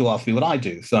then has to ask me what I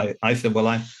do. So I said, "Well,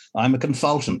 I'm a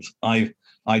consultant. I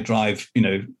drive,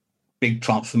 big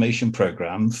transformation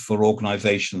programs for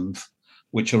organizations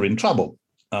which are in trouble.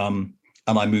 And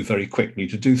I move very quickly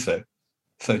to do so."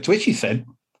 So to which he said,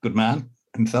 good man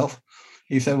himself,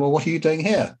 he said, "Well, what are you doing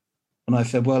here?" And I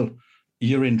said, "Well,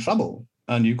 you're in trouble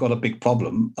and you've got a big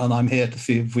problem, and I'm here to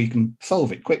see if we can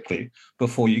solve it quickly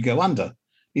before you go under."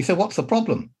 He said, "What's the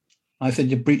problem?" I said,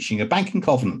 "You're breaching your banking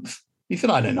covenants." He said,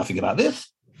 "I know nothing about this."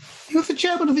 He was the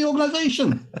chairman of the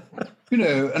organization,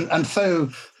 and so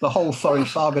the whole sorry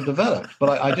saga developed.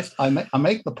 But I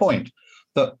make the point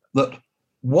that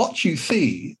what you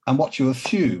see and what you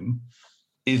assume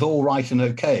is all right and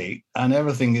okay, and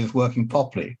everything is working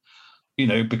properly,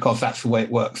 because that's the way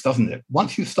it works, doesn't it?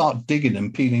 Once you start digging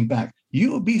and peeling back,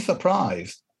 you will be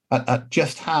surprised at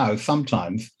just how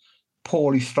sometimes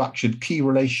poorly structured key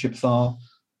relationships are,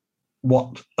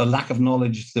 what a lack of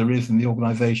knowledge there is in the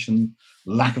organization,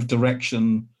 lack of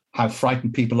direction, how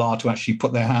frightened people are to actually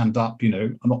put their hand up.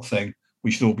 I'm not saying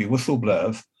we should all be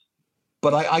whistleblowers,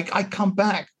 but I come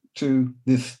back to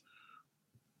this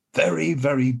very,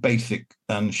 very basic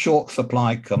and short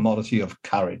supply commodity of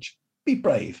courage. Be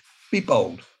brave, be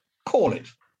bold, call it.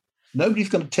 Nobody's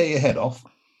going to tear your head off,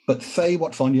 but say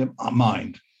what's on your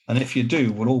mind. And if you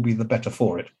do, we'll all be the better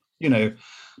for it.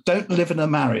 Don't live in a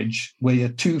marriage where you're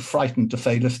too frightened to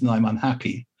say, "Listen, I'm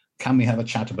unhappy. Can we have a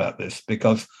chat about this?"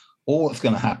 Because all that's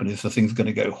going to happen is the thing's going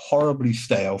to go horribly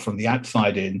stale from the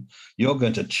outside in. You're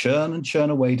going to churn and churn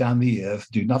away down the years,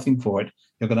 do nothing for it.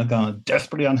 You're going to go a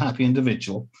desperately unhappy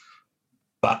individual,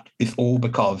 but it's all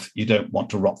because you don't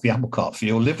want to rock the apple cart. So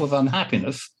you'll live with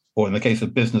unhappiness, or in the case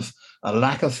of business, a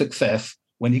lack of success,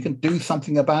 when you can do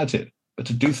something about it. But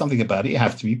to do something about it, you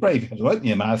have to be brave. You have to open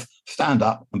your mouth, stand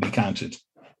up, and be counted.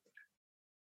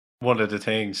 One of the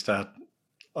things that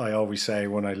I always say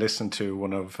when I listen to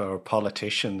one of our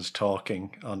politicians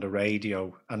talking on the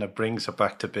radio, and it brings it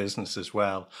back to business as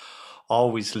well,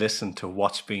 always listen to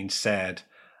what's being said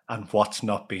and what's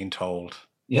not being told.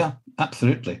 Yeah,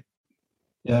 absolutely.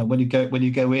 Yeah, when you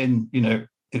go in,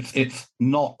 it's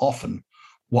not often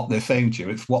what they're saying to you,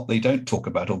 it's what they don't talk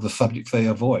about or the subjects they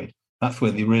avoid. That's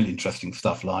where the really interesting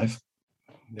stuff lies.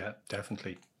 Yeah,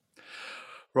 definitely.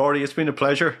 Rory, it's been a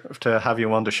pleasure to have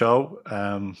you on the show.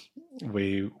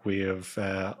 We have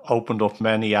opened up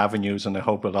many avenues, and I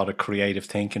hope a lot of creative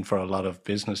thinking for a lot of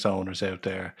business owners out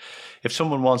there. If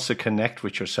someone wants to connect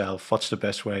with yourself, what's the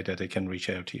best way that they can reach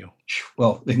out to you?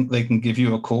 Well, they can give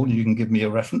you a call. You can give me a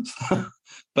reference.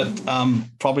 But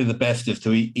probably the best is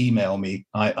to email me.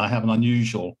 I have an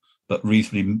unusual but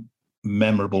reasonably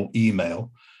memorable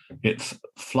email. It's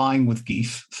Flying with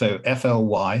Geese, so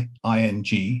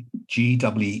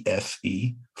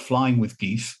FLYINGGWESE, Flying with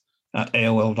Geese at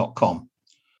AOL.com.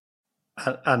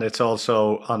 And it's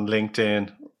also on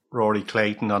LinkedIn, Rory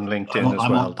Clayton on LinkedIn as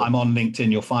well. I'm on LinkedIn.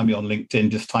 You'll find me on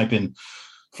LinkedIn. Just type in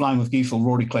Flying with Geese or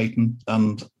Rory Clayton,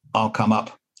 and I'll come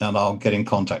up and I'll get in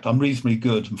contact. I'm reasonably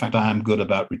good. In fact, I am good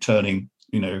about returning,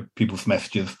 people's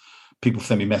messages. People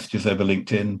send me messages over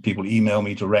LinkedIn. People email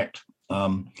me direct.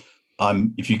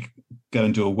 If you go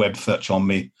and do a web search on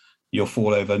me, you'll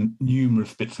fall over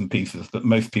numerous bits and pieces, but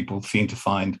most people seem to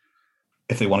find,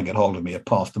 if they want to get hold of me, a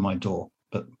path to my door.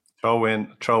 But throw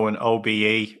in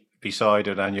OBE beside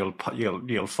it, and you'll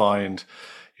find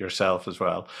yourself as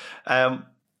well.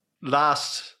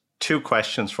 Last two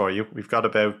questions for you. We've got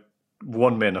about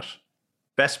 1 minute.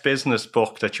 Best business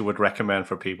book that you would recommend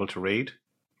for people to read?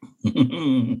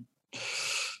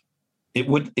 It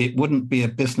wouldn't be a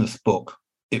business book.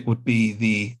 It would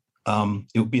be a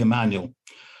manual,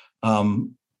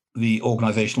 the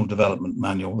organizational development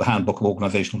manual, the handbook of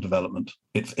organizational development.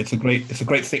 It's a great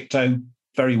thick tome,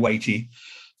 very weighty,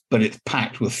 but it's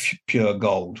packed with pure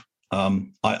gold.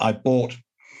 I bought,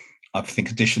 I think,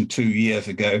 edition 2 years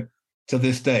ago. To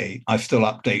this day, I still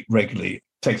update regularly. It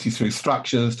takes you through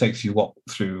structures, takes you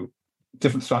through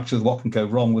different structures, what can go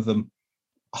wrong with them,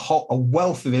 a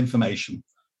wealth of information.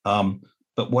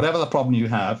 But whatever the problem you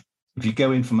have, if you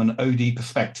go in from an OD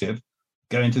perspective,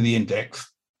 go into the index,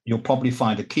 you'll probably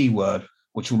find a keyword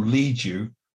which will lead you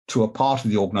to a part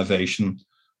of the organization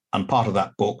and part of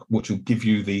that book, which will give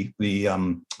you the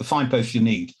signposts you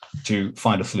need to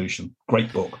find a solution.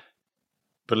 Great book.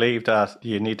 Believe that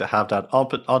you need to have that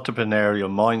entrepreneurial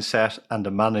mindset and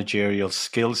the managerial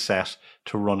skill set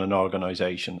to run an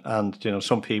organization. And,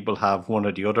 some people have one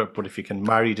or the other, but if you can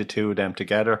marry the two of them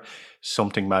together,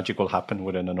 something magic will happen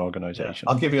within an organization.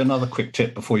 I'll give you another quick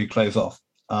tip before you close off.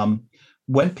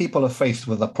 When people are faced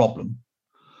with a problem,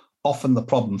 often the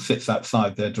problem sits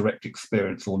outside their direct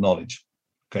experience or knowledge.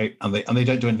 Okay, and they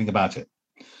don't do anything about it.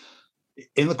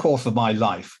 In the course of my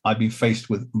life, I've been faced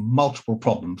with multiple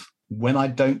problems. When I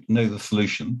don't know the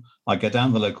solution, I go down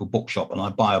to the local bookshop and I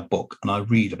buy a book and I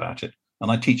read about it and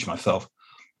I teach myself,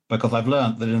 because I've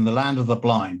learned that in the land of the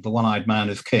blind, the one-eyed man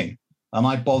is king. And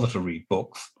I bother to read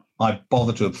books. I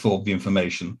bother to absorb the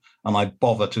information, and I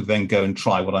bother to then go and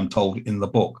try what I'm told in the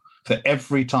book. So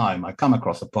every time I come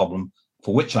across a problem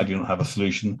for which I do not have a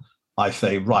solution, I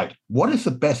say, right, what is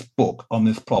the best book on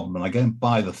this problem? And I go and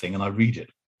buy the thing and I read it.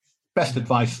 Best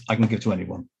advice I can give to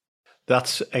anyone.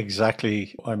 That's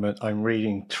exactly, I'm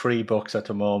reading 3 books at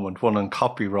the moment, one on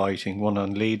copywriting, one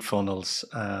on lead funnels,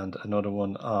 and another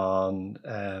one on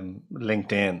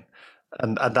LinkedIn.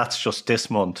 And that's just this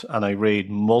month. And I read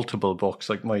multiple books.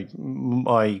 Like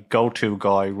my go-to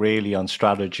guy really on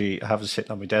strategy, I have it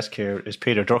sitting on my desk here, is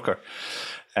Peter Drucker.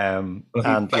 I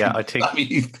think... I mean,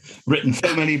 you've written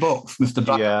so many books, Mr.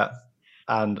 Drucker. Yeah,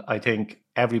 and I think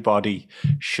everybody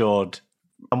should.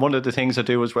 And one of the things I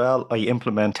do as well, I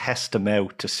test them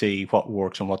out to see what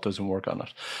works and what doesn't work on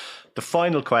it. The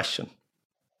final question,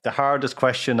 the hardest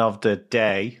question of the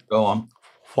day. Go on.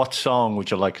 What song would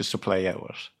you like us to play out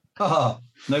with? No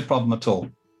problem at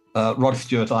all. Rod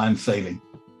Stewart, I Am Sailing.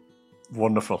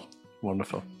 Wonderful,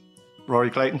 wonderful. Rory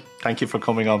Clayton, thank you for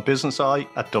coming on Business Eye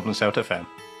at Dublin South FM.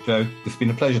 Joe, it's been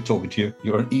a pleasure talking to you.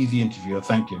 You're an easy interviewer.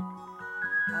 Thank you.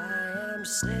 I am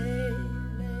sailing.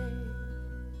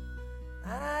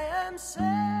 I am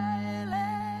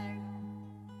sailing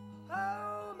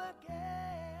home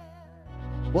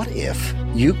again. What if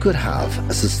you could have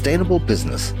a sustainable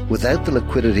business without the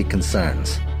liquidity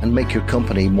concerns and make your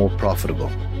company more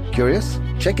profitable? Curious?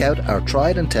 Check out our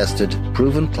tried and tested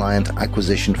proven client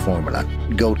acquisition formula.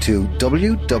 Go to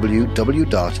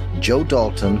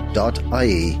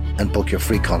www.joedalton.ie and book your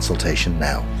free consultation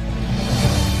now.